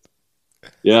hi.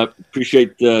 Yeah,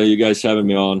 appreciate you guys having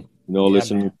me on.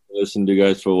 Listen to you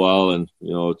guys for a while, and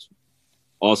it's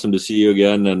awesome to see you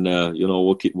again, and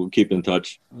we'll keep in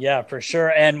touch. Yeah, for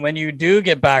sure. And when you do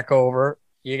get back over,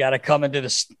 you got to come into the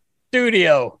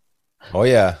studio. Oh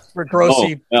yeah, for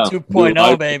Grossy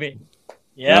 2.0, baby.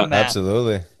 Yeah, man,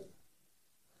 absolutely.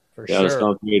 For sure. That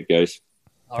sounds great, guys.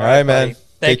 All right, man.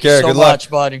 Take care. Good luck,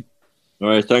 buddy. All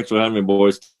right, thanks for having me,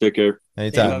 boys. Take care.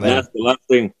 Anytime, man. Last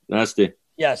thing, Nasty.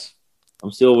 Yes.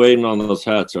 I'm still waiting on those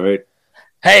hats. All right.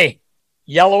 Hey,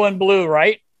 yellow and blue,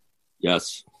 right?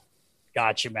 Yes.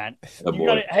 Got you, man.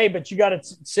 But you got to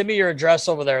send me your address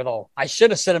over there, though. I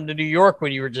should have sent them to New York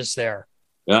when you were just there.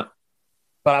 Yeah.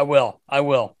 But I will.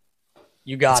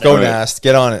 You got Let's go, Nast.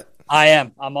 Get on it. I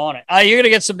am. I'm on it. You're going to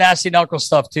get some Nasty Knuckle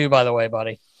stuff, too, by the way,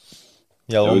 buddy.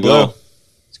 Yellow and blue.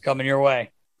 It's coming your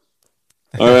way.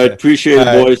 All right. Appreciate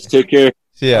it, boys. Take care.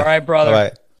 See ya. All right, brother.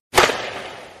 Bye.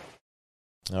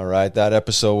 All right. That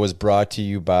episode was brought to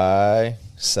you by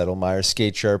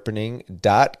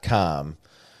SettlemeyerSkateSharpening.com.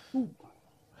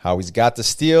 Howie's got the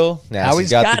steel. Nasty's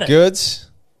got the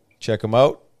goods. Check them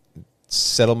out.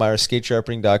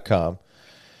 SettlemeyerSkateSharpening.com.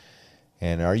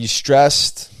 And are you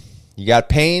stressed? You got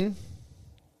pain?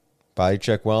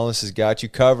 BodyCheck Wellness has got you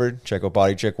covered. Check out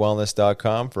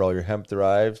BodyCheckWellness.com for all your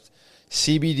hemp-derived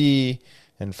CBD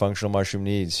and functional mushroom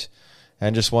needs.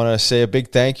 And just want to say a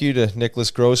big thank you to Nicholas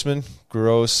Grossman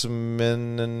for his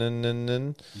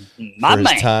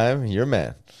time. Your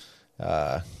man.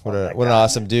 What an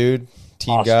awesome dude.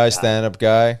 Team guy, stand-up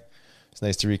guy. It's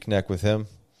nice to reconnect with him.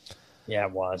 Yeah,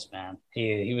 it was, man.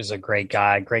 He was a great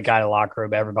guy. Great guy in the locker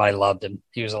room. Everybody loved him.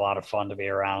 He was a lot of fun to be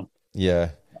around. Yeah.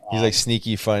 He's like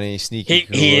sneaky funny, sneaky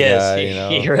cool he is.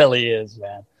 guy. He really is,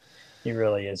 man. He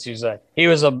really is. He was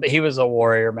a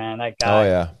warrior, man. That guy. Oh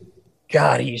yeah.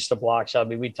 God, he used to block shots. I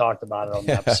mean, we talked about it on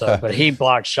the episode, but he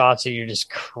blocked shots and you just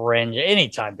cringe.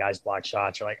 Anytime guys block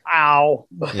shots, you're like, ow.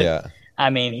 But, yeah. I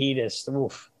mean, he just,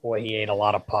 he ate a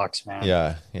lot of pucks, man.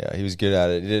 Yeah, he was good at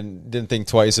it. He didn't think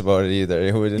twice about it either.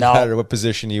 It didn't matter what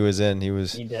position he was in. He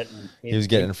was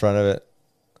getting in front of it.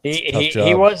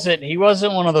 He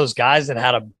wasn't one of those guys that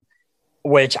had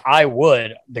which I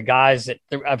would. The guys that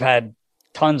I've had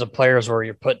tons of players where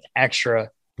you're putting extra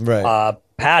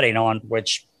padding on,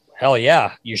 which hell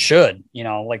yeah, you should.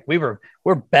 Like we're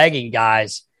begging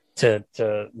guys to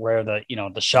wear the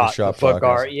the foot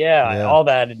guard, all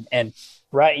that, and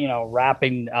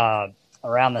wrapping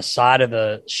around the side of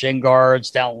the shin guards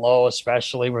down low,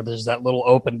 especially where there's that little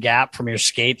open gap from your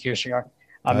skate to your shin guard.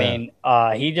 I mean,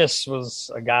 he just was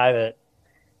a guy that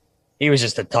he was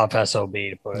just a tough SOB,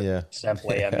 to put it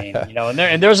simply. I mean,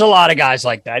 and there's a lot of guys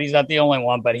like that. He's not the only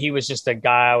one, but he was just a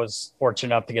guy I was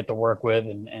fortunate enough to get to work with.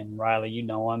 And Riley, you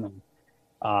know him,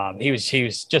 and he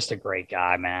was just a great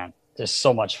guy, man. Just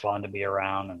so much fun to be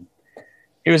around, and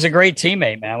he was a great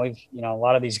teammate, man. We've a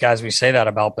lot of these guys we say that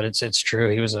about, but it's true.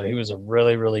 He was a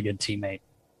really, really good teammate.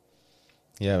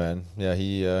 Yeah, man. Yeah,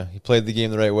 he played the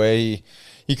game the right way.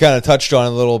 He kind of touched on it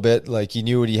a little bit, like he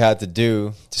knew what he had to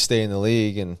do to stay in the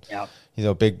league, and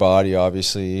big body,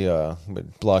 obviously,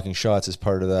 but blocking shots is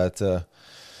part of that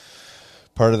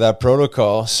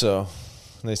protocol. So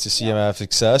nice to see him have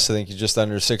success. I think he's just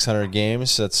under 600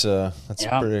 games. That's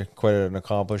quite an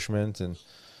accomplishment, and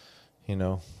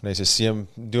nice to see him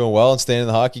doing well and staying in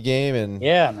the hockey game and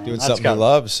doing something he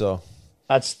loves. So.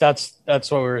 That's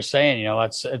what we were saying.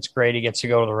 It's great. He gets to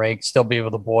go to the rink, still be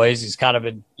with the boys. He's kind of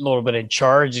a little bit in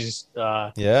charge. He's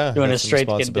doing his straight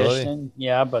condition.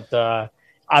 Yeah, but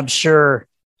I'm sure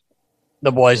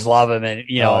the boys love him, and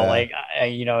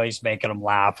he's making them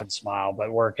laugh and smile,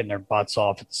 but working their butts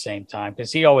off at the same time,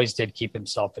 because he always did keep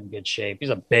himself in good shape. He's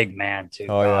a big man too.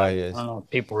 Oh yeah, he is. I don't know if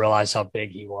people realize how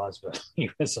big he was, but he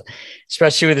was,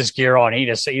 especially with his gear on.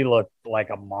 He looked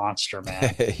like a monster,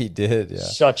 man. He did. Yeah,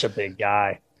 such a big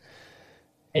guy.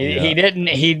 He didn't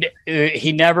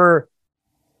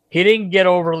get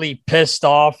overly pissed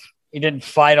off. He didn't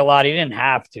fight a lot. He didn't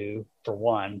have to, for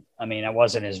one. I mean, that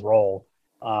wasn't his role.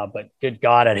 But good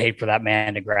God, I'd hate for that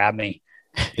man to grab me,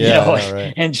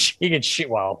 right. And he could shoot,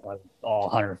 all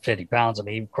 150 pounds. I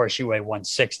mean, of course you weigh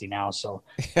 160 now. So,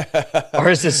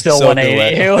 or is it still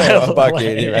 180?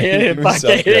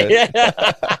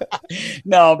 $180.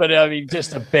 No, but I mean,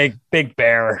 just a big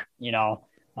bear,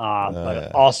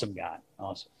 but awesome guy.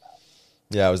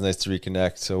 Yeah. It was nice to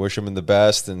reconnect. So wish him the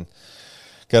best, and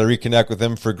got to reconnect with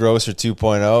him for Grosser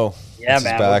 2.0. Yeah,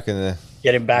 man. Back in the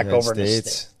get him back over to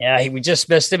States. We just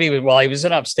missed him. He was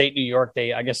in upstate New York.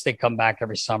 I guess they come back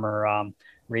every summer,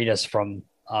 read us from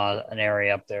an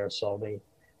area up there. So they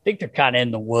think they're kind of in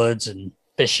the woods and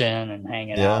fishing and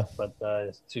hanging out. But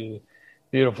two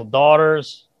beautiful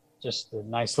daughters, just a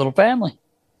nice little family.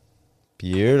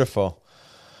 Beautiful.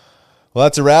 Well,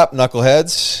 that's a wrap,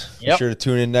 Knuckleheads. Yep. Be sure to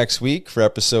tune in next week for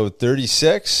episode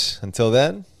 36. Until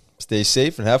then, stay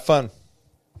safe and have fun.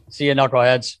 See you,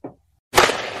 Knuckleheads.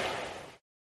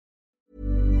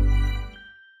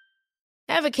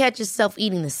 Ever catch yourself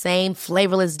eating the same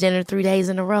flavorless dinner 3 days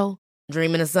in a row?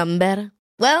 Dreaming of something better?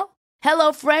 Well,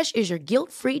 HelloFresh is your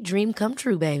guilt-free dream come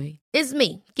true, baby. It's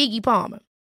me, Keke Palmer.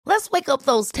 Let's wake up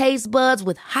those taste buds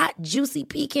with hot, juicy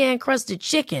pecan-crusted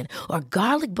chicken or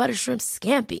garlic butter shrimp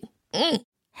scampi.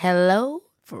 Hello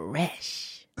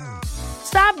Fresh.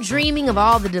 Stop dreaming of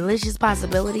all the delicious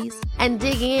possibilities and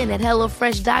dig in at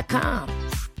HelloFresh.com.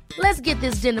 Let's get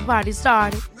this dinner party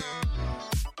started.